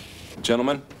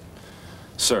 Gentlemen,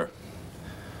 sir,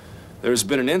 there's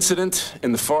been an incident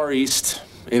in the Far East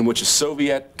in which a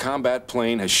Soviet combat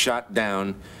plane has shot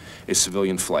down a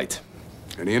civilian flight.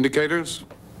 Any indicators?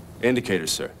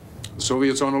 Indicators, sir. The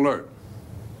Soviets on alert.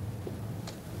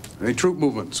 Any troop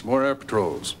movements, more air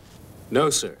patrols? No,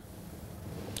 sir.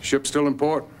 Ship still in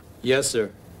port? Yes,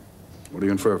 sir. What do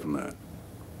you infer from that?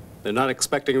 They're not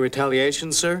expecting a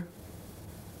retaliation, sir?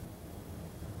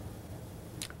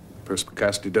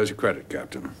 Perspicacity does you credit,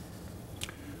 Captain.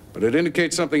 But it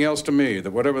indicates something else to me,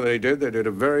 that whatever they did it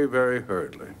very, very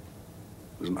hurriedly.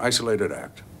 It was an isolated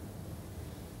act.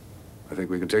 I think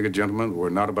we can take it, gentlemen, that we're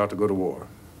not about to go to war.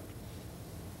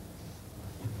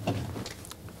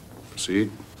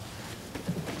 Proceed.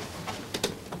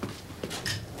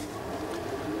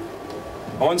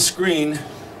 On screen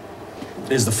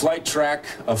is the flight track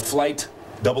of Flight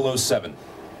 007.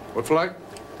 What flight?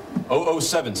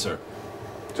 007, sir.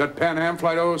 Is that Pan Am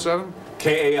Flight 007?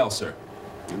 KAL, sir.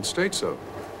 Didn't state so.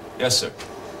 Yes, sir.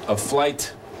 Of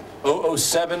Flight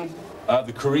 007 of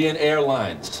the Korean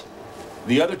Airlines.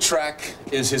 The other track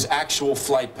is his actual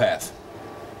flight path.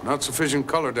 Not sufficient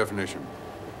color definition.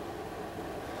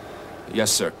 Yes,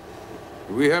 sir.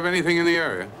 Do we have anything in the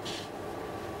area?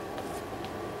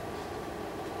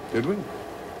 Did we?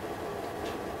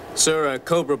 Sir, a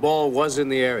Cobra ball was in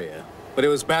the area, but it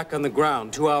was back on the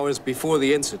ground 2 hours before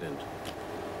the incident.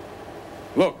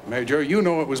 Look, Major, you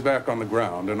know it was back on the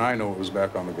ground, and I know it was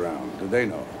back on the ground. Did they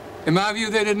know? In my view,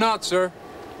 they did not, sir.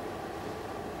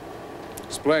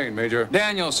 Explain, Major.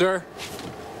 Daniel, sir.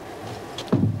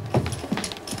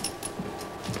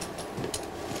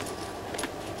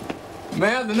 May I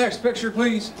have the next picture,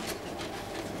 please?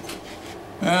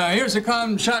 Here's the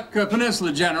Kamchatka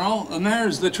Peninsula, General, and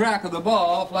there's the track of the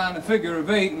ball flying a figure of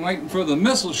 8 and waiting for the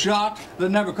missile shot that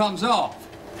never comes off.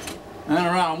 And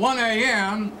around 1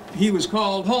 a.m., he was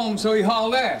called home, so he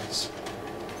hauled ass.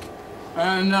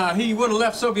 And he would have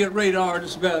left Soviet radar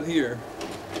just about here.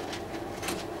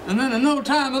 And then in no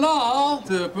time at all,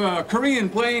 the Korean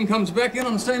plane comes back in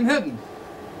on the same heading.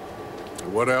 At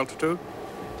what altitude?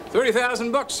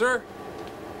 30,000 bucks, sir.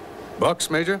 Bucks,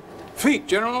 Major? Feet,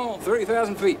 General,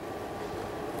 30,000 feet.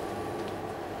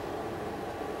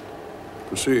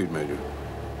 Proceed, Major.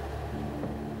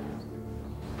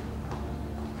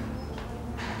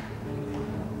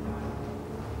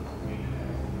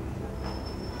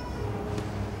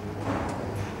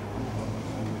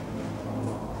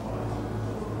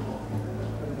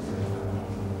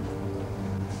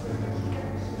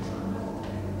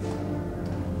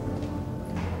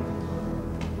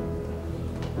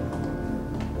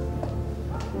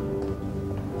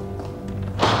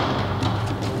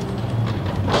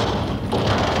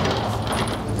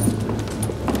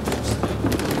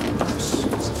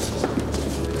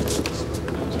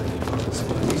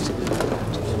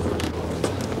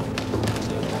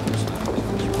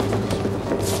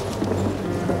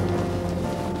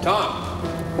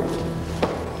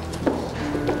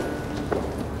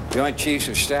 Joint Chiefs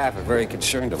of Staff are very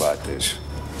concerned about this.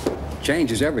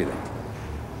 Change is everything.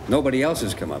 Nobody else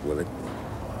has come up with it.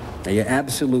 Are you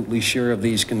absolutely sure of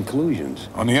these conclusions?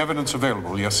 On the evidence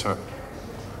available, yes, sir.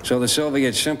 So the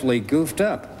Soviets simply goofed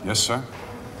up? Yes, sir.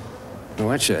 Well,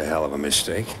 that's a hell of a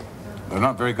mistake. They're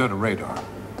not very good at radar.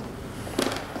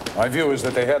 My view is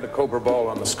that they had the Cobra ball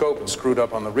on the scope and screwed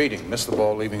up on the reading, missed the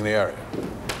ball leaving the area.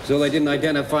 So they didn't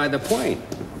identify the plane?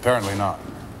 Apparently not.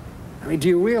 I mean, do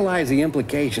you realize the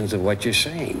implications of what you're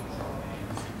saying?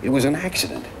 It was an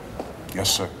accident. Yes,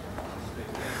 sir.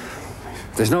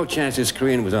 There's no chance this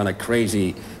Korean was on a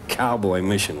crazy cowboy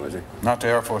mission, was it? Not to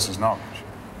Air Force's knowledge.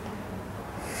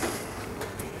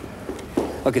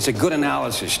 Look, it's a good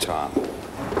analysis, Tom.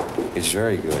 It's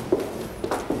very good.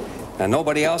 And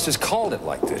nobody else has called it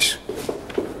like this.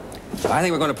 I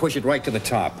think we're going to push it right to the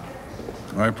top.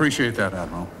 I appreciate that,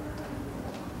 Admiral.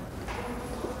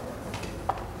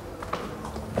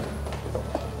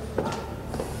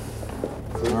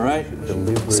 All right.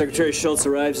 Secretary Schultz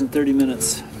arrives in 30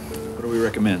 minutes. What do we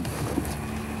recommend?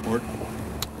 Ward?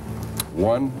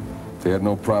 1, they had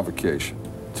no provocation.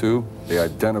 2, they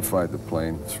identified the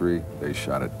plane. 3, they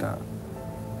shot it down.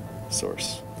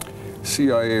 Source?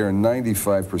 CIA are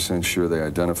 95% sure they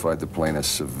identified the plane as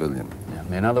civilian.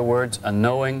 Yeah, in other words, a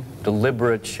knowing,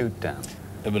 deliberate shoot-down.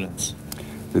 Evidence?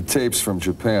 The tapes from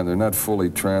Japan, they're not fully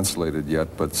translated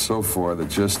yet, but so far the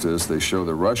gist is they show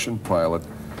the Russian pilot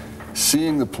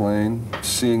seeing the plane,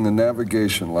 seeing the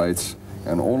navigation lights,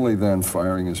 and only then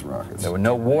firing his rockets. There were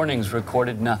no warnings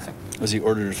recorded, nothing. Was he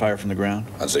ordered to fire from the ground?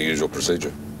 That's the usual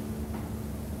procedure.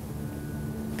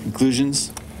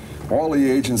 Conclusions? All the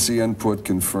agency input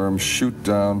confirms shoot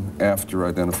down after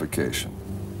identification.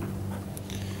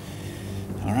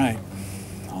 All right.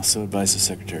 Also advise the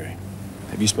Secretary.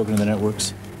 Have you spoken to the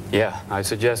networks? Yeah, I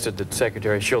suggested that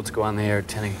Secretary Schultz go on the air at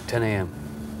 10 a.m.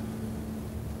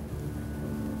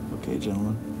 Okay,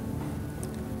 gentlemen.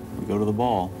 We go to the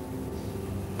ball.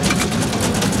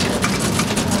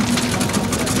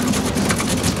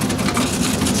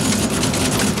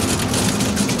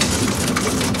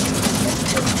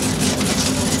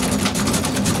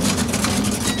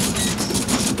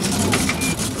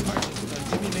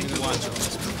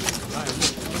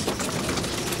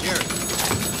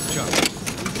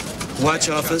 Watch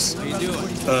office? How you doing?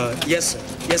 Yes, sir.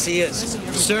 Yes, he is.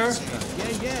 Sir?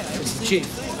 It's the chief.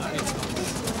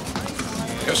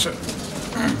 Yes, sir.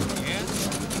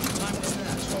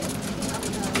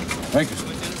 Thank you, sir.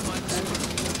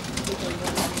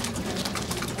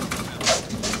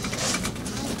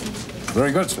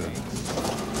 Very good, sir.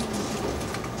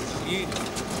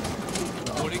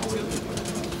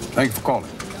 Thank you for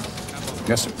calling.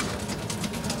 Yes, sir.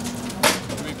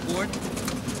 Report?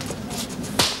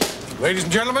 Ladies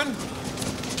and gentlemen,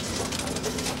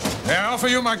 may I offer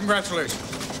you my congratulations.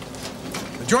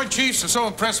 The Joint Chiefs are so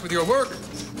impressed with your work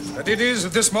that it is,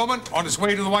 at this moment, on its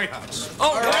way to the White House.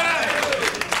 All right!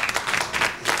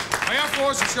 My Air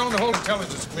Force has shown the whole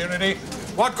intelligence community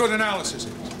what good analysis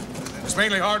is. It's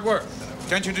mainly hard work.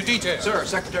 Attention to detail. Sir,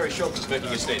 Secretary Schultz is making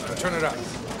a statement. Turn it up.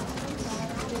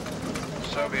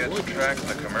 Soviets tracked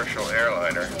the commercial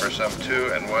airliner for some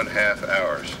 2.5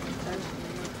 hours.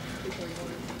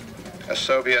 A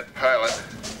Soviet pilot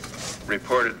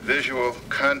reported visual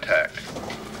contact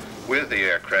with the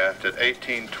aircraft at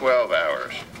 18:12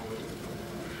 hours.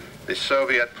 The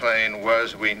Soviet plane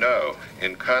was, we know,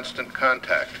 in constant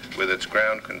contact with its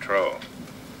ground control.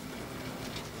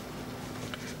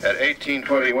 At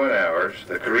 18:21 hours,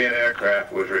 the Korean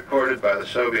aircraft was reported by the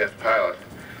Soviet pilot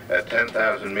at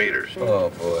 10,000 meters. Oh,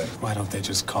 boy. Why don't they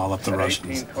just call up the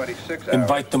Russians? 18:26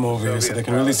 Invite them over here so Soviet they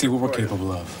can really see what we're pilot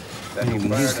capable of. Hey, when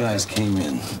these guys came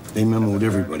in, they memoed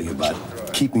everybody about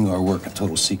keeping our work a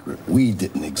total secret. We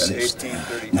didn't exist.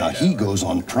 Now he goes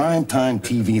on primetime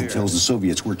TV and tells the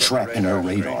Soviets we're tracking our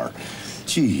radar.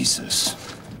 Jesus.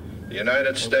 The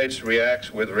United States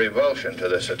reacts with revulsion to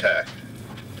this attack.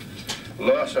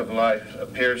 Loss of life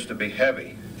appears to be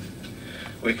heavy.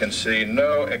 We can see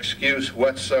no excuse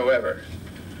whatsoever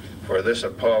for this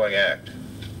appalling act.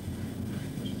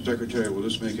 Secretary, will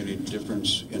this make any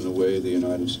difference in the way the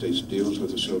United States deals with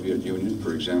the Soviet Union?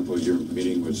 For example, your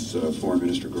meeting with Foreign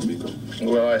Minister Gromyko?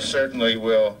 Well, I certainly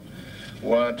will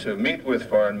want to meet with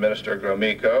Foreign Minister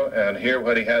Gromyko and hear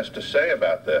what he has to say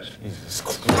about this. Jesus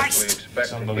Christ! We expect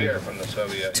to hear from the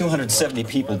Soviet 270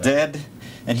 people dead,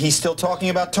 and he's still talking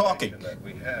about talking. that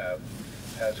we have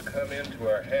has come into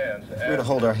our hands. We're to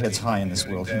hold our heads high in this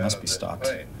world. He must be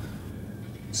stopped.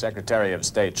 Secretary of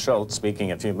State Schultz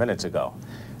speaking a few minutes ago.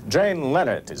 Jane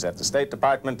Leonard is at the State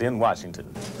Department in Washington.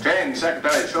 Jane,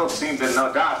 Secretary Schultz seemed in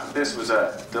no doubt that this was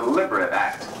a deliberate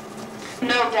act.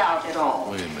 No doubt at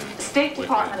all. Wait a minute. State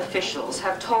Department officials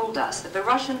have told us that the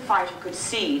Russian fighter could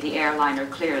see the airliner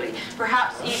clearly,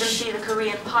 perhaps even see the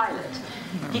Korean pilot.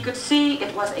 He could see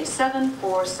it was a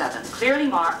 747, clearly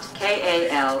marked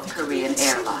KAL Korean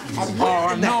Airlines.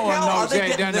 Oh, no one knows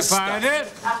they identified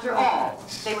it. After all,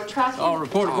 they were tracking... All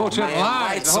reported votes in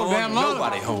line. The whole damn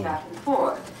lot of them. Back and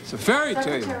forth. It's a fairy tale.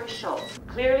 Secretary Schultz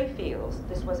clearly feels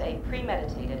this was a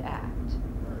premeditated act.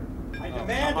 I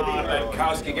demand to be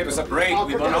Kowski, give us a break.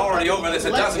 We've been already over this a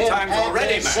dozen times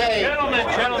already, man.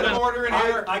 Gentlemen. Order in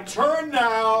here. I turn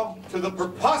now to the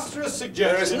preposterous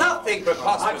suggestion. There is nothing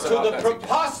preposterous about that. To the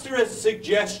preposterous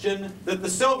suggestion that the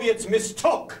Soviets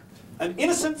mistook an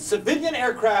innocent civilian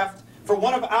aircraft for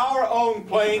one of our own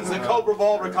planes, the Cobra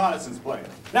Ball reconnaissance plane.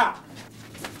 Now,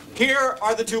 here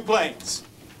are the two planes.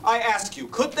 I ask you,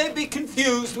 could they be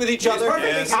confused with each other?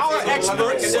 Yes. Our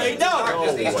experts say no.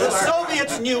 No. The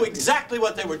Soviets knew exactly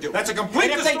what they were doing. That's a complete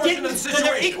And if they distortion didn't, of the then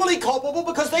they're situation. equally culpable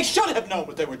because they should have known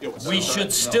what they were doing. We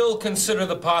should still consider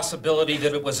the possibility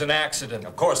that it was an accident.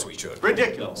 Of course we should.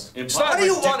 Ridiculous. It's What not do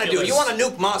you want to do? ridiculous. You want to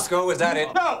nuke Moscow? Is that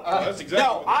it? No, that's exactly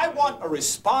no, I want a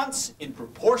response in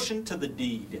proportion to the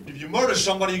deed. If you murder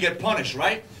somebody, you get punished,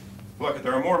 right? Look,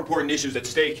 there are more important issues at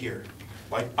stake here.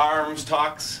 Like arms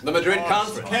talks. The Madrid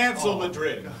conference. Cancel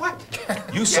Madrid. What?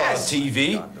 You saw on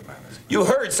TV. You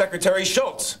heard Secretary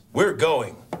Schultz. We're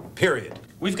going. Period.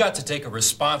 We've got to take a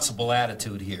responsible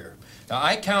attitude here. Now,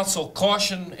 I counsel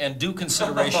caution and due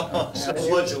consideration.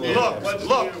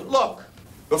 Look.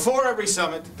 Before every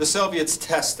summit, the Soviets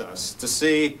test us to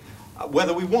see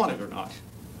whether we want it or not.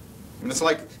 I mean, it's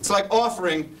like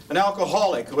offering an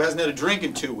alcoholic who hasn't had a drink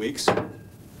in 2 weeks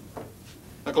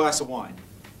a glass of wine.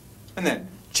 And then,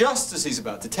 just as he's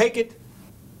about to take it,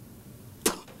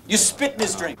 you spit in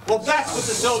his drink. Well, that's what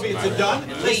the Soviets have done.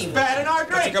 They spat in our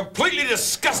That's a drink. completely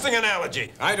disgusting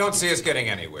analogy. I don't see us getting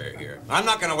anywhere here. I'm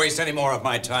not going to waste any more of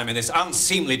my time in this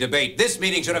unseemly debate. This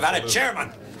meeting should have had a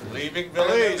chairman. Leaving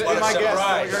Please, what my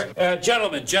guess.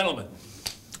 Gentlemen.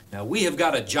 Now, we have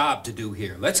got a job to do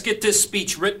here. Let's get this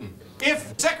speech written.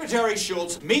 If Secretary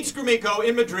Schultz meets Gromyko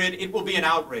in Madrid, it will be an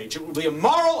outrage. It will be a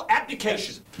moral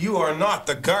abdication. You are not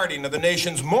the guardian of the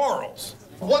nation's morals.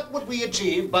 What would we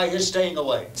achieve by his staying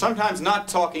away? Sometimes not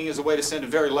talking is a way to send a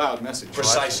very loud message.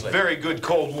 Precisely. Very good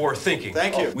Cold War thinking.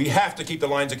 Thank you. We have to keep the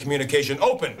lines of communication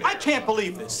open. I can't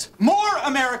believe this. More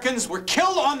Americans were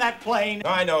killed on that plane.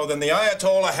 I know, then the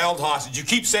Ayatollah held hostage. You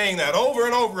keep saying that over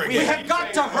and over again. We have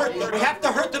got to hurt them. We have to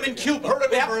hurt them in Cuba. Hurt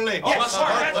them in Berlin. Yes.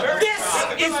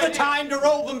 This is the time to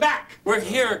roll them back. We're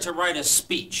here to write a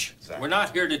speech. We're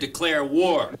not here to declare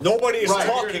war. Nobody is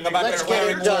talking about Let's get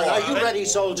it done. Are you ready,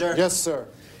 soldier? Yes, sir.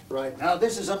 Right. Now,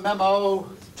 this is a memo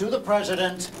to the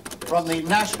President from the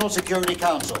National Security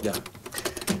Council. Yeah.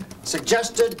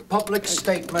 Suggested public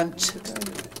statement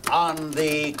on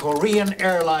the Korean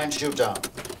Airlines shootout.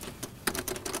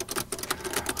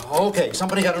 Okay,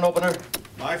 somebody got an opener?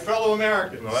 My fellow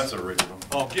Americans. No, that's original.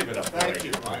 Oh, give it up. Thank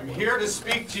you. I'm here to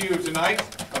speak to you tonight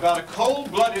about a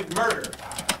cold-blooded murder.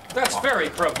 That's very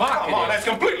provocative. Come on, that's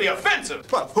completely offensive.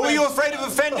 Well, who are you afraid of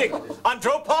offending?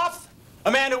 Andropov?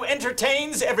 A man who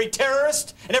entertains every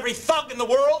terrorist and every thug in the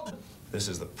world? This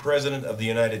is the President of the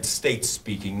United States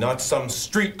speaking, not some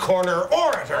street corner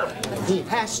orator. He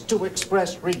has to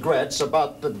express regrets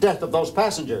about the death of those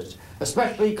passengers,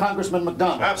 especially Congressman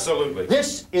McDonald. Absolutely.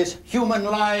 This is human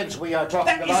lives we are talking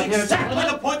That about is here. exactly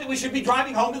the point that we should be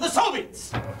driving home to the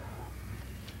Soviets.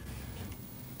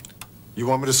 You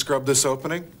want me to scrub this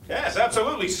opening? Yes,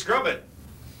 absolutely. Scrub it.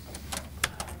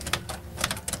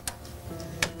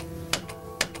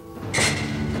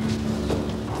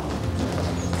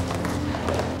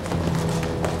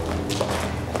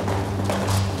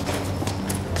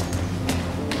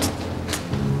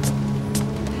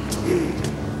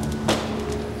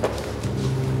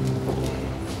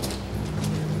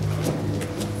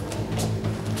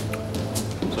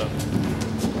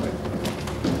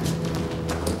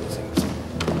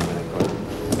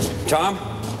 Tom?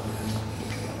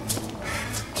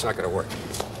 It's not gonna work.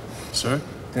 Sir?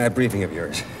 That briefing of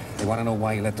yours. They want to know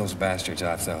why you let those bastards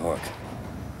off the hook.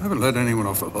 I haven't let anyone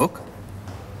off the hook.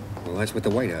 Well, that's what the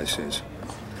White House says.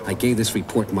 I gave this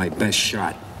report my best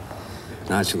shot.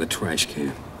 Now it's in the trash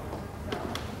can.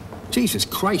 Jesus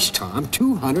Christ, Tom.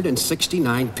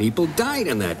 269 people died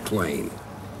in that plane.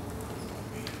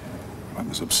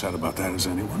 I'm as upset about that as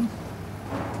anyone.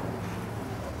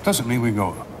 Doesn't mean we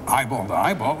go eyeball to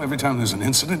eyeball every time there's an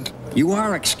incident. You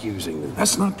are excusing them.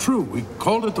 That's not true. We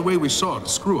called it the way we saw it, a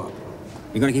screw-up.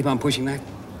 You gonna keep on pushing that?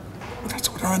 Well, that's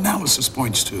what our analysis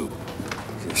points to.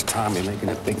 Yes, Tom, you're making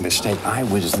a big mistake. I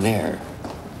was there.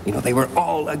 You know, they were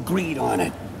all agreed on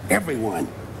it. Everyone.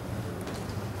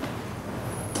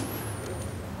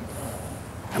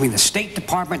 I mean, the State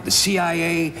Department, the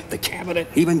CIA, the Cabinet,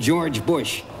 even George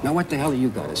Bush. Now, what the hell have you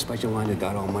got? A special line to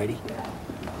God Almighty?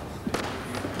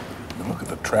 Now look at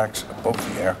the tracks of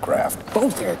both the aircraft.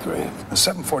 Both aircraft? The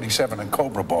 747 and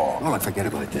Cobra Ball. Oh, I forget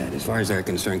about that. As far as they're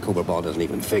concerned, Cobra Ball doesn't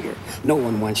even figure. No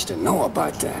one wants to know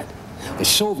about that. The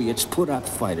Soviets put out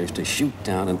fighters to shoot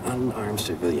down an unarmed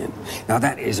civilian. Now,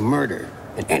 that is murder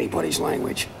in anybody's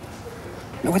language.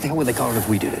 Now, what the hell would they call it if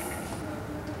we did it?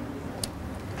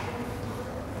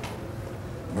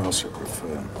 Well, sir, if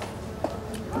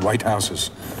the White House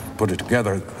has put it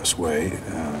together this way,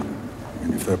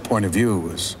 and if their point of view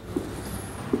is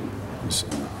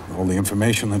all the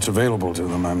information that's available to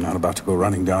them, I'm not about to go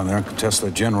running down there and contest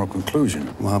their general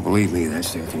conclusion. Well, believe me,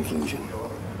 that's their conclusion.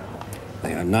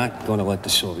 They are not going to let the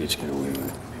Soviets get away with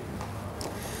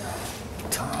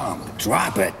it. Tom,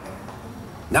 drop it.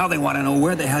 Now they want to know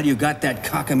where the hell you got that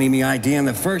cockamamie idea in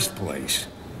the first place.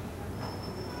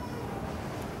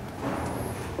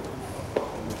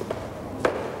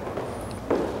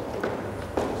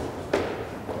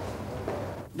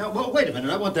 No, well, wait a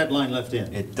minute. I want that line left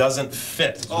in. It doesn't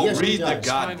fit. Oh, yes, read it the does.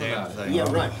 goddamn thing.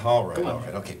 Yeah, right. All right,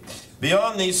 okay.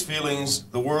 Beyond these feelings,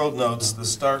 the world notes the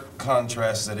stark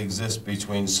contrast that exists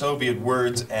between Soviet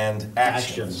words and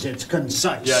actions. It's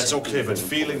concise. Yeah, it's okay, but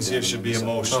feelings here should be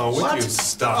emotional. Oh, Would you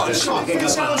stop it? It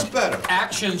sounds better.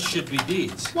 Actions should be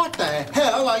deeds. What the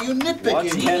hell are you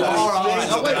nitpicking?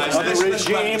 The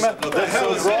regime that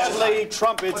so broadly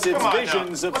trumpets its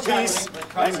visions of peace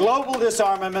and global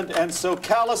disarmament and so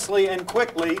callously and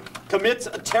quickly commits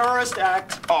a terrorist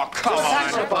act to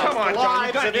sacrifice the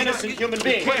lives of innocent human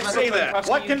beings. You can't say that.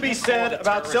 What can be said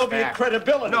about Soviet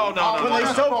credibility No, when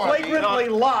they so flagrantly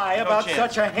lie about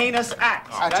such a heinous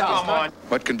act?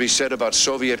 What can be said about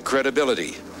Soviet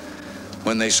credibility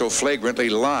when they so flagrantly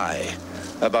lie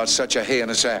about such a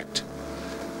heinous act?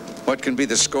 What can be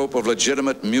the scope of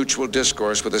legitimate mutual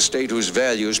discourse with a state whose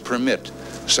values permit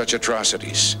such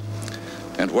atrocities?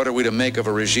 And what are we to make of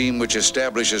a regime which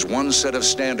establishes one set of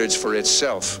standards for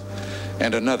itself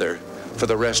and another for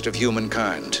the rest of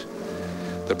humankind?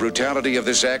 The brutality of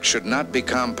this act should not be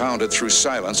compounded through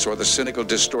silence or the cynical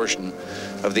distortion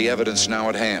of the evidence now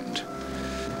at hand.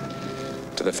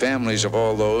 To the families of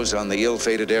all those on the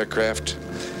ill-fated aircraft,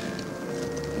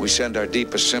 we send our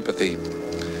deepest sympathy,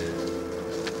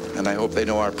 and I hope they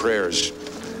know our prayers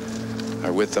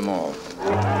are with them all.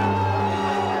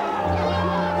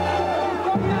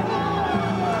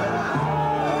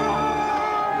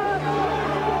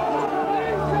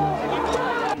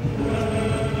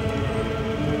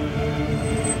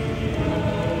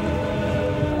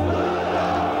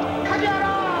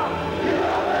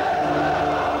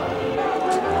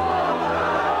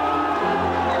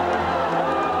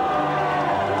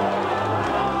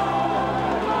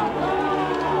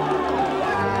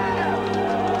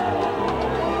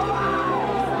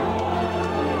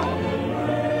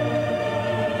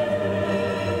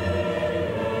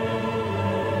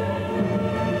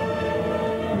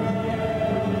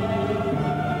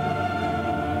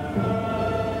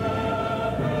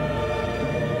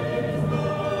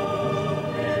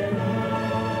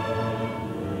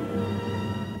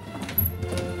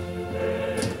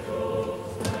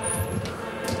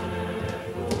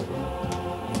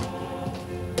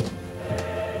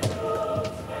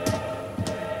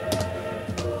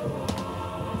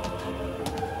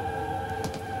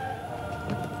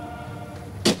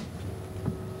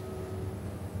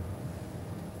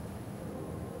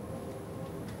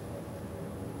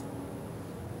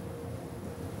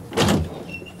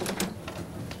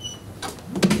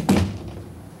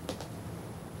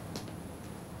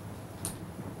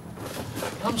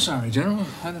 I'm sorry, General.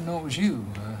 I didn't know it was you.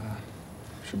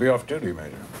 Should be off duty,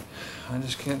 Major. I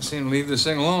just can't seem to leave this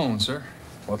thing alone, sir.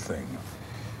 What thing?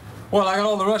 Well, I got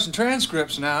all the Russian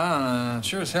transcripts now, and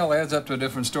sure as hell adds up to a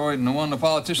different story than the one the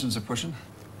politicians are pushing.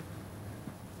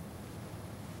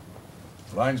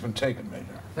 The line's been taken, Major.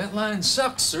 That line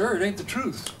sucks, sir. It ain't the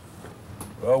truth.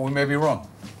 Well, we may be wrong.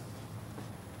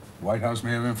 The White House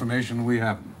may have information we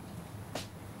haven't.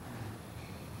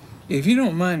 If you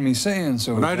don't mind me saying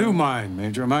so... But I do mind,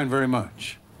 Major. I mind very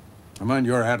much. I mind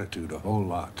your attitude a whole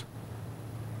lot.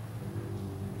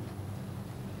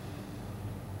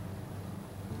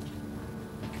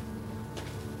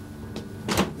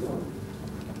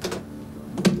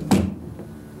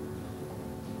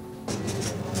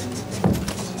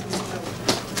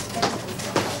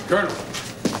 Colonel.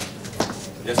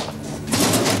 Yes, sir.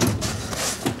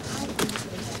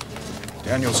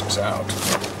 Daniels is out.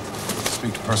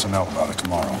 Speak to personnel about it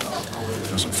tomorrow. It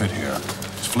doesn't fit here.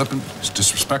 It's flippant, it's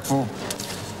disrespectful,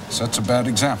 sets a bad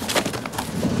example.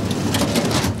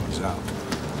 He's out.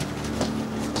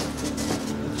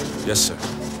 Yes, sir.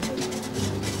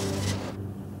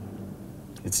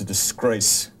 It's a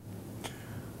disgrace.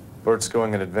 Bert's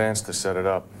going in advance to set it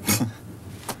up.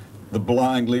 The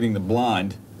blind leading the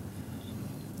blind.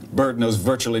 Bert knows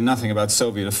virtually nothing about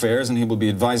Soviet affairs, and he will be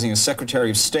advising a Secretary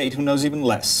of State who knows even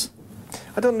less.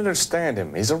 I don't understand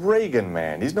him. He's a Reagan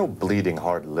man. He's no bleeding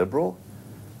heart liberal.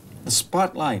 The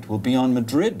spotlight will be on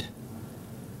Madrid.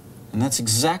 And that's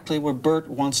exactly where Bert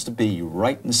wants to be,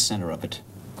 right in the center of it.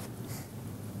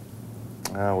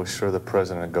 I was sure the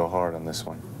president would go hard on this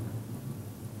one.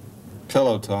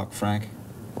 Pillow talk, Frank.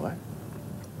 What?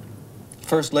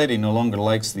 First Lady no longer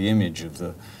likes the image of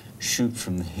the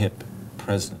shoot-from-the-hip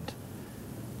president.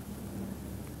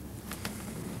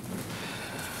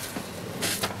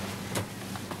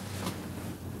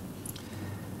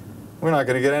 We're not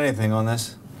going to get anything on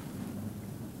this.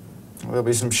 There'll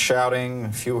be some shouting,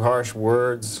 a few harsh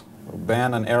words. We'll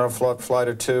ban an Aeroflot flight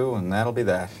or two, and that'll be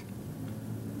that.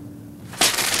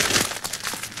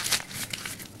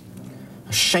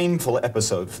 A shameful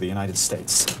episode for the United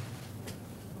States.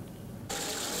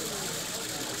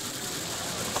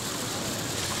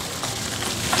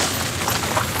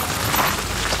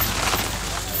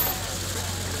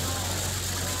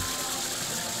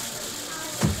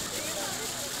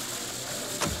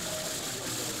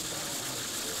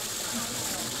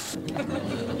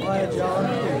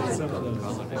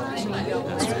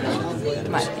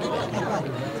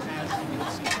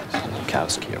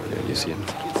 Lankowski over there, you see him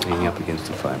leaning up against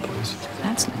the fireplace.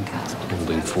 That's Lankowski.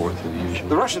 Holding forth as usual.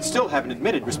 The Russians still haven't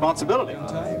admitted responsibility.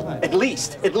 At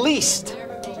least,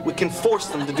 we can force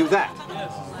them to do that.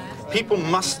 People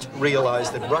must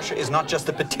realize that Russia is not just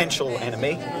a potential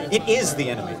enemy, it is the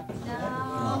enemy.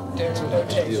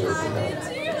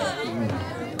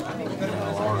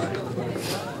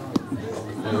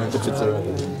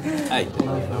 Hi.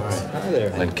 Hi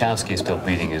there. Lankowski's still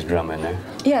beating his drum in there.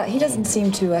 Yeah, he doesn't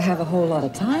seem to have a whole lot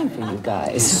of time for you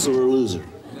guys. He's a sore loser.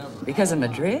 Because of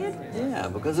Madrid? Yeah,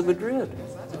 because of Madrid.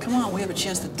 Come on, we have a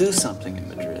chance to do something in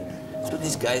Madrid. That's what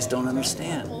these guys don't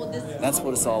understand. That's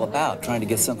what it's all about, trying to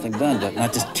get something done,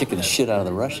 not just kicking the shit out of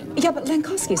the Russians. Yeah, but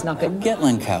Lankowski's not going to... Forget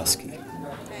Lankowski.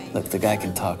 Look, the guy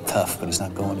can talk tough, but he's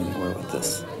not going anywhere with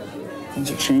this.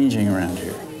 Things are changing around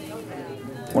here.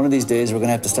 One of these days, we're going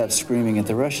to have to stop screaming at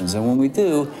the Russians, and when we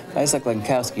do, guys like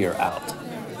Lankowski are out.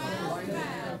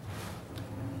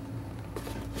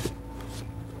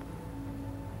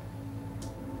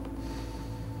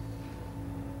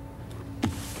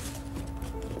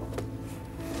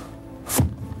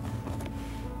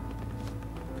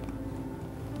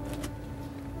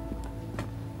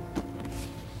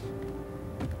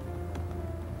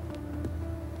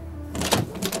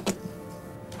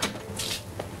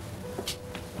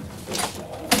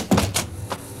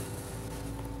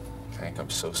 I'm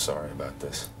so sorry about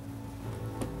this.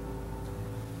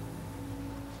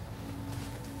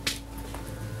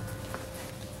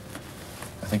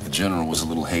 I think the general was a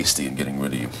little hasty in getting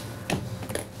rid of you.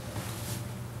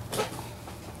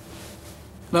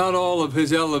 Not all of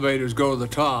his elevators go to the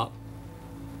top.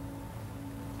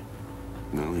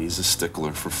 No, he's a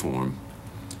stickler for form.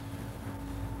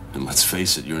 And let's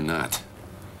face it, you're not.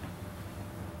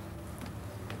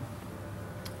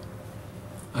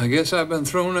 I guess I've been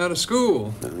thrown out of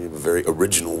school. You have a very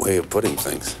original way of putting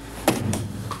things.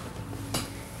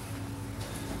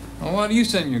 Well, why do you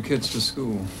send your kids to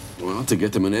school? Well, to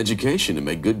get them an education and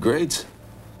make good grades.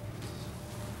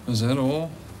 Is that all?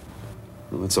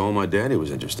 Well, that's all my daddy was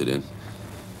interested in.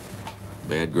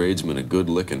 Bad grades meant a good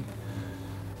licking.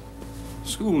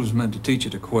 School is meant to teach you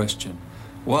to question.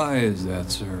 Why is that,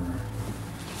 sir?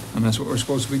 And that's what we're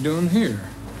supposed to be doing here.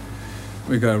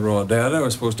 We got raw data,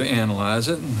 we're supposed to analyze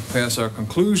it and pass our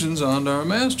conclusions on to our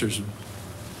masters.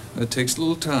 That takes a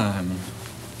little time.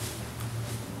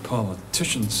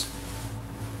 Politicians,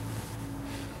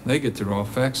 they get the raw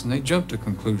facts and they jump to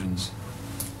conclusions.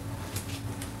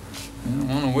 They don't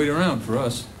want to wait around for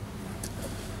us.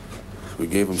 We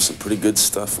gave them some pretty good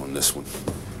stuff on this one.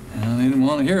 And they didn't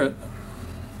want to hear it.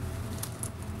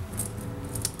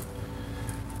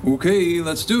 Okay,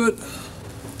 let's do it.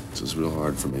 This is real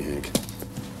hard for me, Hank.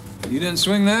 You didn't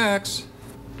swing the axe.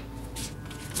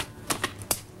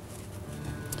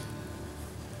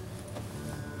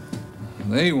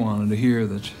 They wanted to hear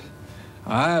that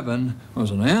Ivan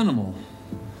was an animal.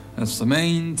 That's the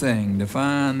main thing,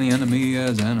 define the enemy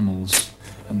as animals.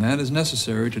 And that is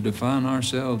necessary to define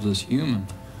ourselves as human.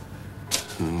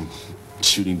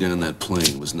 Shooting down that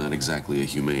plane was not exactly a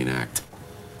humane act.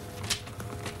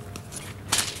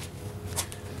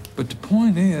 But the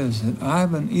point is that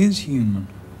Ivan is human,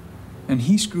 and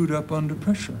he screwed up under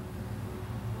pressure.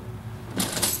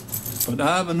 But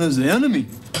Ivan is the enemy.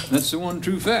 That's the one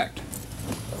true fact.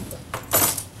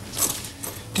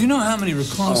 Do you know how many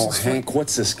reconnaissance Oh, Hank,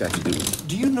 what's this got to do with it?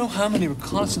 Do you know how many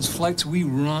reconnaissance flights we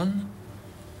run?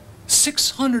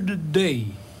 600 a day,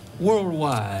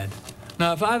 worldwide.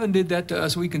 Now, if Ivan did that to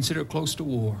us, we consider it close to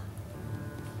war.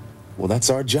 Well, that's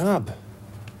our job.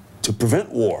 To prevent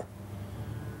war.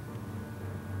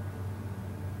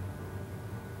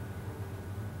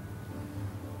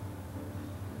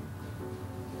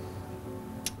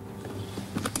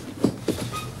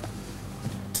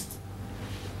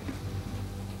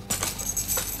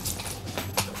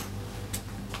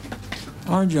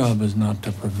 Our job is not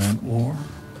to prevent war.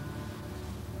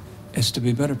 It's to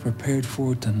be better prepared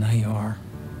for it than they are.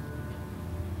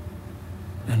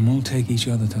 And we'll take each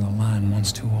other to the line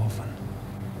once too often.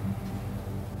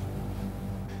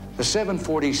 The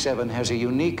 747 has a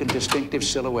unique and distinctive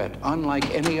silhouette, unlike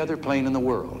any other plane in the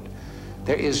world.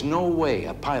 There is no way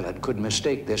a pilot could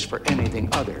mistake this for anything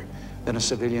other than a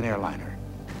civilian airliner.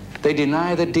 They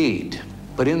deny the deed,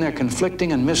 but in their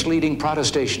conflicting and misleading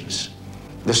protestations,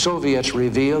 the Soviets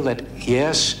reveal that,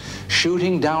 yes,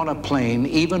 shooting down a plane,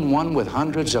 even one with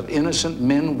hundreds of innocent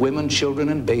men, women, children,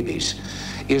 and babies,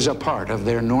 is a part of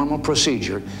their normal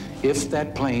procedure if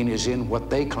that plane is in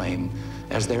what they claim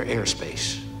as their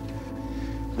airspace.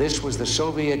 This was the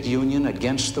Soviet Union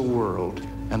against the world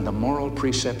and the moral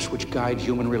precepts which guide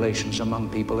human relations among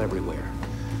people everywhere.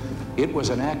 It was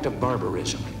an act of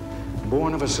barbarism,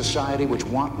 born of a society which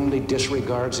wantonly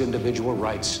disregards individual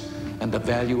rights and the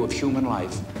value of human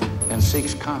life, and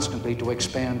seeks constantly to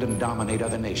expand and dominate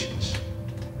other nations.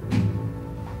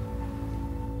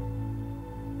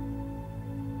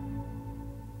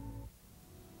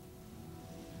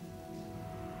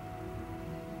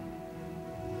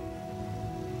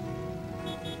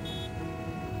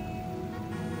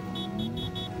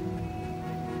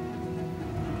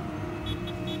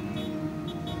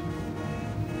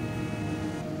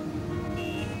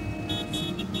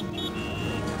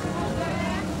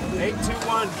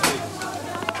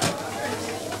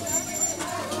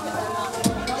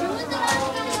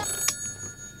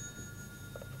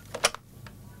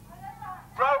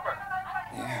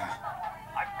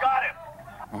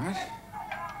 What?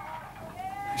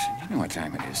 Listen, you know what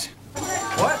time it is.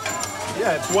 What?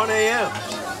 Yeah, it's 1 a.m.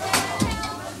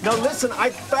 Now listen, I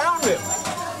found him.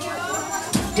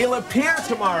 He'll appear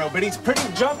tomorrow, but he's pretty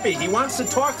jumpy. He wants to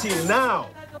talk to you now.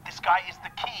 This guy is the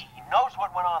key. He knows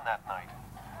what went on that night.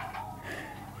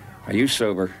 Are you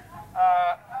sober?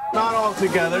 Not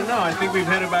altogether, no. I think we've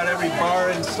hit about every bar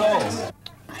in Seoul.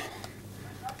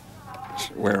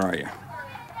 Where are you?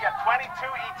 Yeah, 22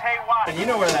 Itaewon. And you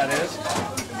know where that is.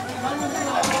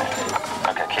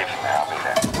 Okay, keep him there. I'll be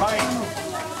there. Right.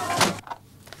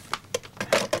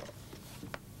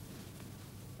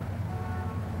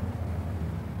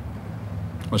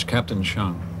 Was Captain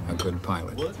Chung a good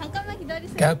pilot?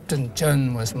 Captain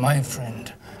Chen was my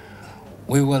friend.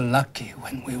 We were lucky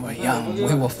when we were young.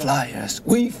 We were flyers.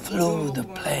 We flew the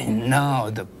plane. Now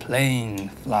the plane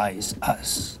flies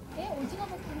us.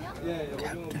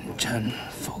 Captain Chen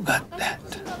forgot that.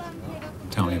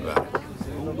 Tell me about it.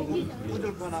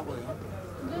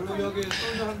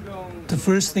 The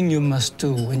first thing you must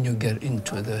do when you get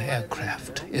into the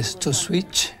aircraft is to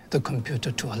switch the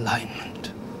computer to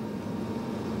alignment.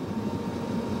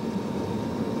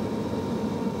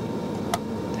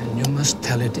 Then you must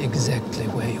tell it exactly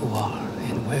where you are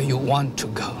and where you want to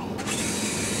go.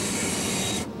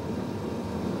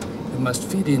 You must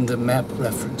feed in the map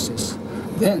references.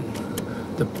 Then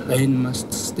the plane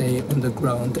must stay on the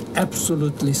ground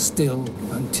absolutely still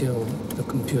until the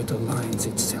computer lines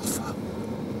itself up.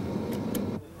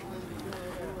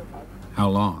 How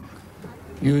long?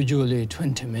 Usually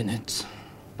 20 minutes.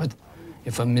 But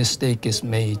if a mistake is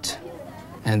made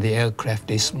and the aircraft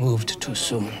is moved too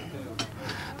soon,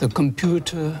 the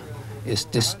computer is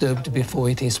disturbed before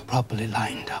it is properly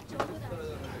lined up.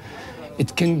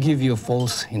 It can give you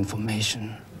false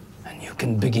information, and you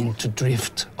can begin to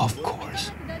drift off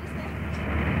course.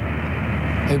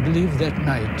 I believe that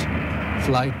night,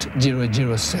 Flight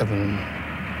 007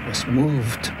 was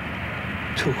moved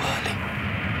too early.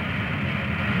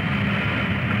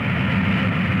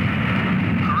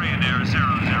 Korean Air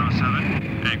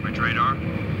 007, anchorage radar.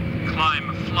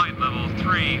 Climb flight level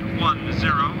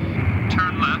 310.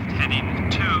 Turn left, heading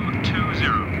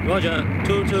 220. Roger,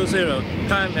 220.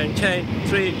 Time and change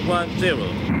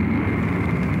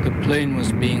 310. The plane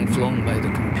was being flown by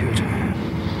the computer.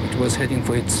 It was heading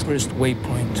for its first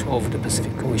waypoint over the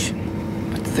Pacific Ocean.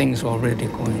 But things were already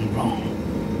going wrong.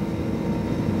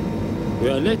 We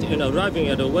are late in arriving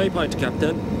at the waypoint,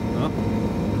 Captain.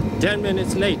 10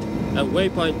 minutes late at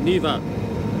waypoint Neva.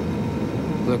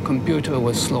 The computer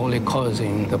was slowly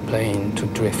causing the plane to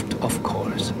drift off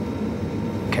course.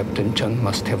 Captain Chun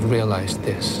must have realized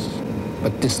this,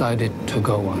 but decided to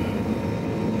go on.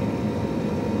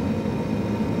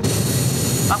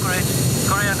 Anchorage,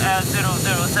 Korean Air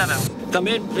 007. Come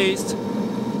in, please.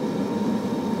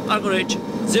 Anchorage,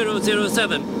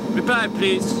 007. Reply,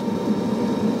 please.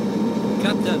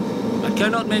 Captain, I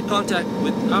cannot make contact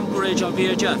with Anchorage or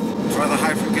VHF. Try the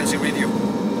high-frequency radio.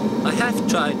 I have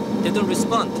tried. They don't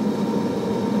respond.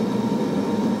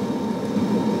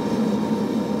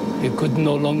 He could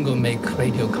no longer make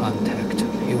radio contact.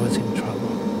 He was in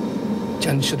trouble.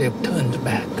 Chun should have turned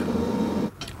back.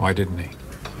 Why didn't he?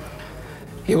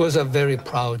 He was a very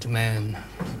proud man.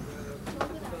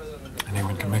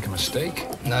 Anyone can make a mistake?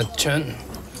 Not Chun.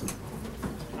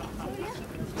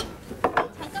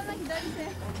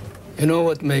 You know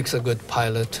what makes a good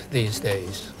pilot these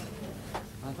days?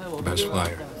 Best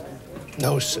flyer.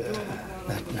 No, sir,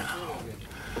 not now.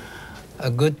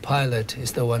 A good pilot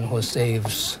is the one who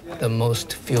saves the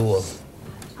most fuel.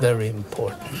 Very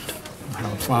important. I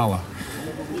don't follow.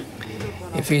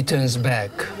 If he turns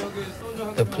back,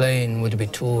 the plane would be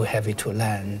too heavy to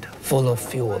land, full of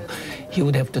fuel. He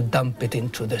would have to dump it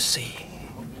into the sea.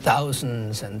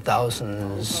 Thousands and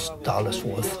thousands of dollars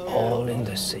worth, all in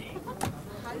the sea.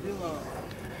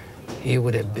 He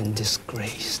would have been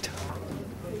disgraced.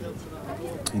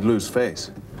 He'd lose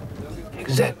face.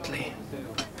 Exactly.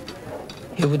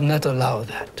 He would not allow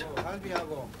that.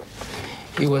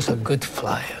 He was a good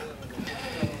flyer.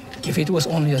 If it was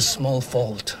only a small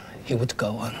fault, he would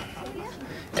go on.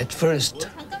 At first,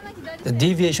 the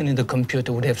deviation in the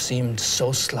computer would have seemed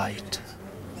so slight.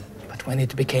 But when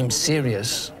it became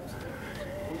serious,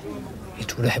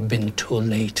 it would have been too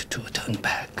late to turn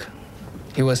back.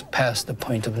 He was past the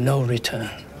point of no return.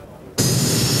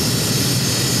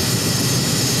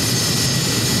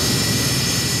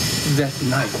 That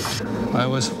night, I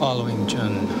was following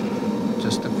Chun,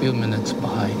 just a few minutes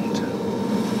behind.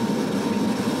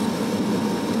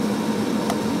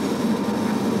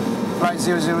 Flight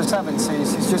 007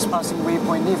 says he's just passing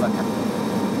waypoint Neva, Captain.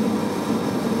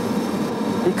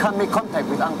 He can't make contact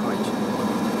with Anchorage.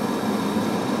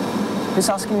 He's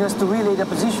asking us to relay the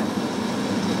position.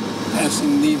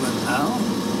 Passing Neva now?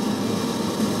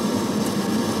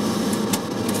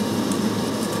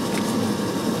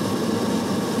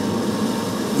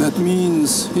 That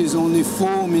means he's only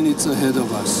 4 minutes ahead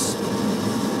of us.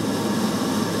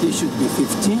 He should be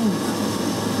 15.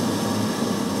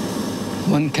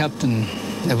 One captain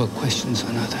never questions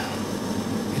another.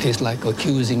 It is like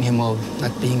accusing him of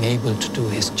not being able to do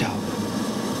his job.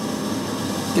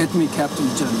 Get me Captain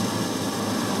Chun.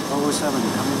 007,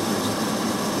 come in, please.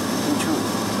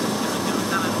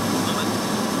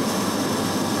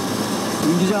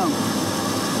 윤 기장,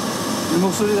 내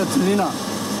목소리가 들리나?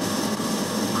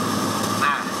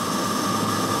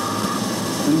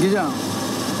 윤 기장,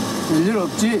 별일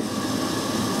없지?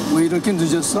 왜 이렇게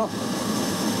늦었어?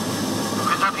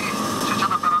 회장이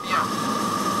제차만 바람이야.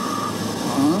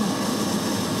 어?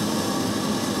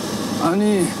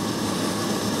 아니,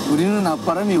 우리는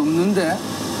앞바람이 없는데?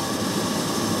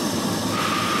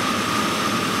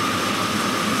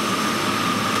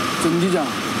 정 기장.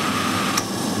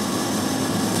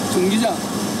 정 기장.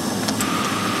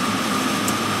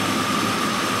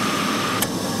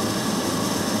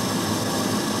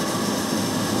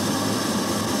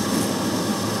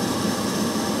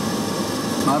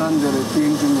 말한 대로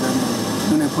비행 중이라면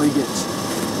눈에 보이겠지.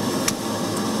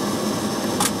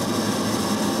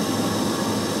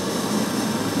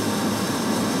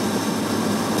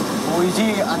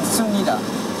 보이지 않습니다.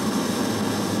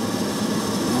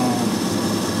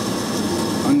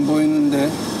 안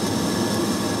보이는데.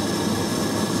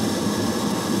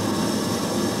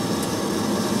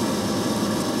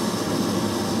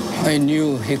 I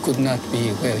knew he could not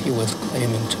be where he was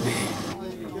claiming to be.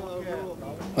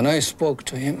 When I spoke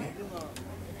to him,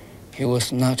 he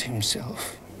was not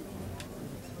himself.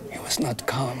 He was not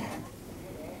calm.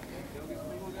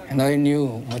 And I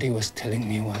knew what he was telling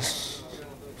me was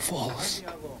false,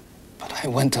 but I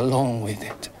went along with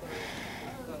it.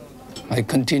 I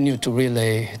continued to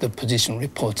relay the position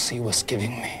reports he was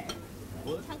giving me.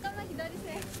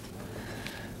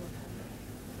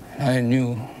 I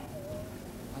knew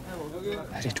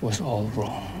that it was all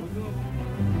wrong.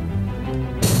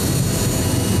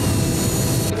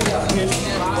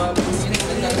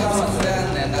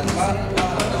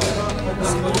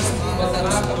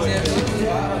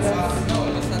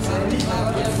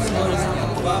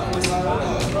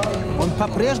 Он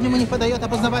по-прежнему не подает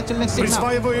опознавательных сигналов.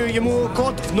 Присваиваю ему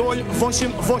код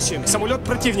 088. Самолет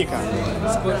противника.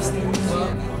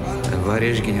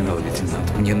 Товарищ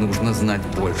генерал-лейтенант, мне нужно знать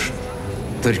больше.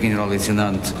 Товарищ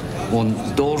генерал-лейтенант, он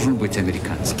должен быть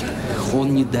американским.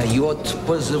 Он не дает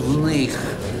позывных.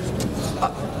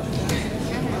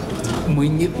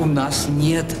 У нас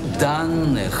нет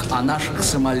данных о наших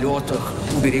самолетах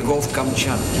у берегов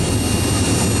Камчатки.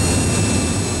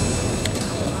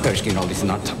 Товарищ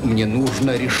генерал-лейтенант, мне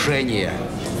нужно решение.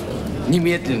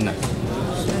 Немедленно.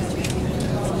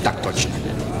 Так точно.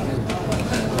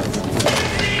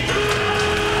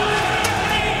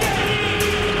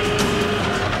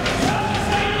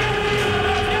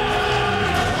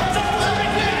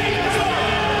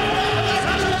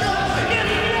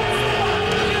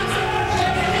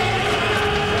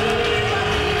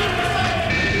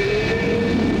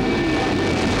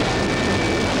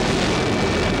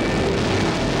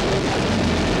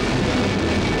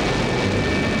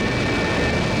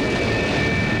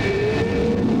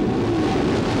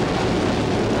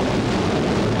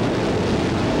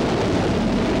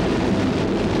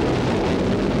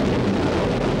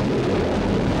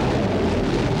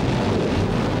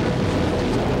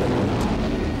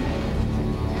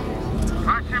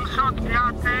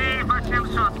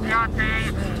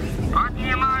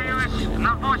 Поднимаюсь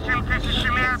на 8000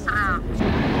 метров.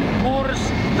 Курс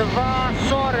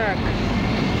 2.40.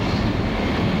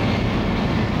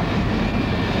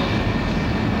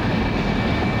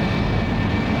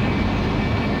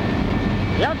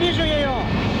 Я вижу ее.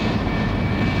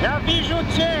 Я вижу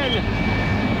цель.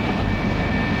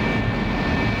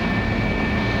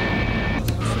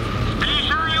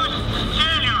 Сближаюсь с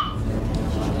целью.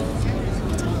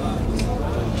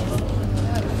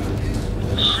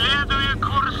 Следуя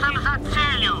курсом за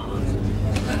целью.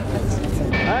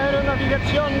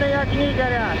 Аэронавигационные огни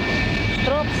горят.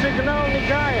 Стоп-сигнал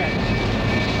мигает.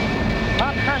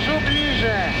 Подхожу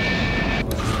ближе.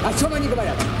 О чем они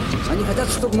говорят? Они хотят,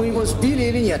 чтобы мы его сбили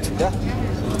или нет? Да.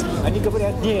 Они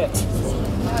говорят нет.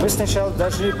 Мы сначала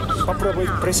должны попробовать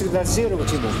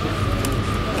просигнализировать ему.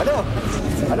 Алло,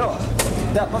 алло.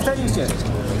 Да, повторите.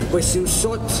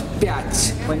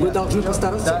 805. Понятно. Вы должны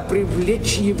постараться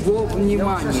привлечь его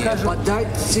внимание.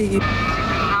 Подайте...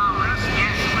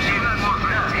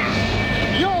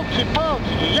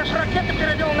 Ёлки-палки, я ж ракеты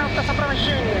перевел на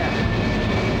автосопровождение.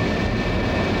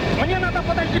 Мне надо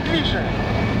подойти ближе.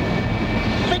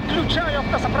 Выключаю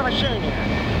автосопровождение.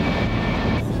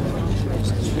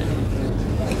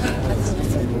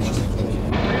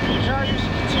 Приближаюсь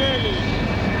к цели.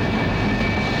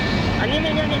 Они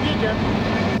меня не видят.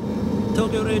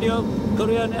 Tokyo Radio,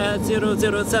 Korean Air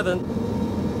 007.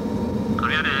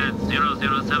 Korean Air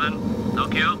 007,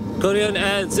 Tokyo. Korean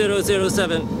Air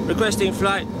 007, requesting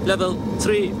flight level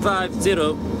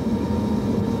 350.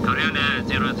 Korean Air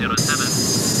 007,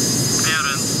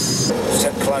 clearance.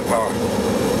 Set climb power.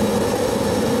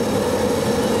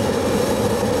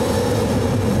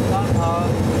 Climb power.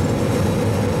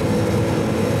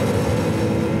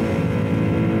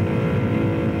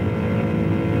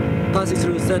 Passing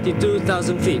through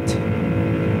 32,000 feet.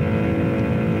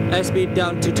 Airspeed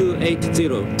down to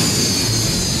 280.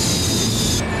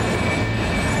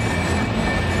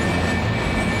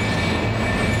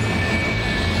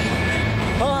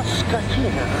 О,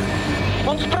 скотина!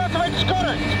 Он сбрасывает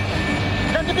скорость!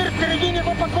 Да теперь впереди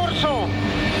него по курсу!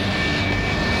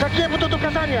 Какие будут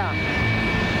указания?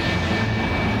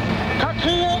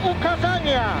 Какие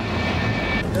указания?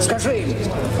 Скажи им,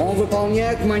 он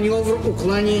выполняет маневр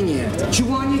уклонения.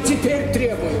 Чего они теперь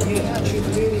требуют?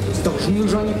 Должны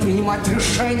же они принимать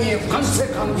решение в конце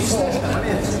концов.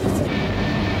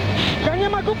 Я не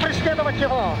могу преследовать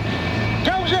его!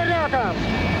 Я уже рядом!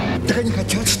 Так они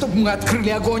хотят, чтобы мы открыли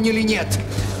огонь или нет?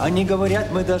 Они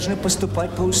говорят, мы должны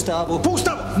поступать по уставу. По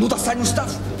уставу? Ну, достань устав.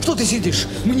 Что ты сидишь?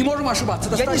 Мы не можем ошибаться.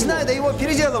 Я не знаю, да его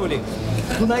переделывали.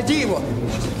 Ну, найди его.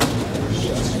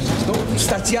 Ну,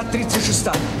 статья 36.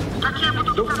 Какие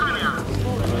будут указания?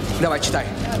 Давай, читай.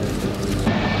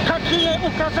 Какие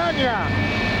указания?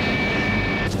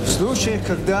 В случаях,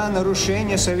 когда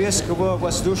нарушение советского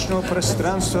воздушного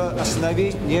пространства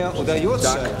остановить не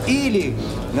удается, или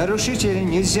нарушителя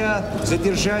нельзя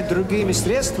задержать другими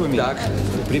средствами,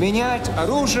 применять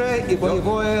оружие и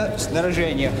боевое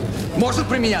снаряжение. Может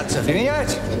применяться.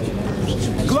 Применять?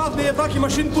 Главные баки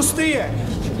машин пустые.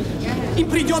 Им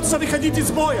придется выходить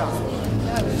из боя.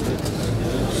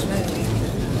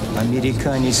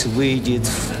 Американец выйдет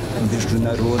в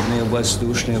международное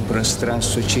воздушное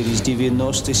пространство через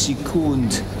 90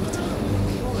 секунд.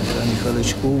 Михаил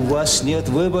Михайлович, у вас нет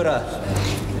выбора.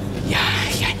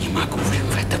 Я не могу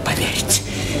в это поверить.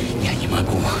 Я не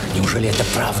могу. Неужели это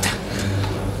правда?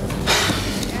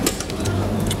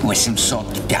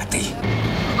 805-й.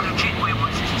 Включить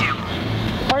боевую систему.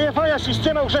 Боевая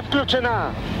система уже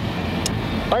включена.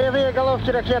 Боевые головки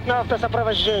ракет на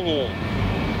автосопровождении.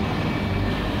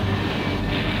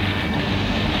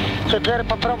 Теперь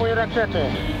попробуй ракеты.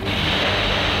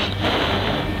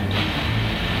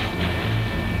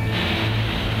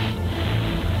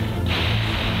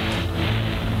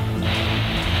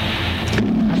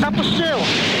 Запустил!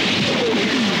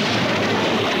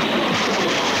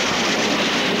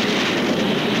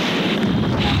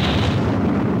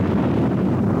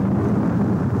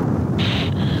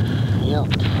 Ёб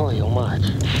твою мать!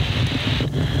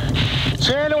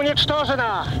 Цель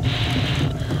уничтожена!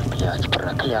 Блядь,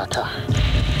 проклято!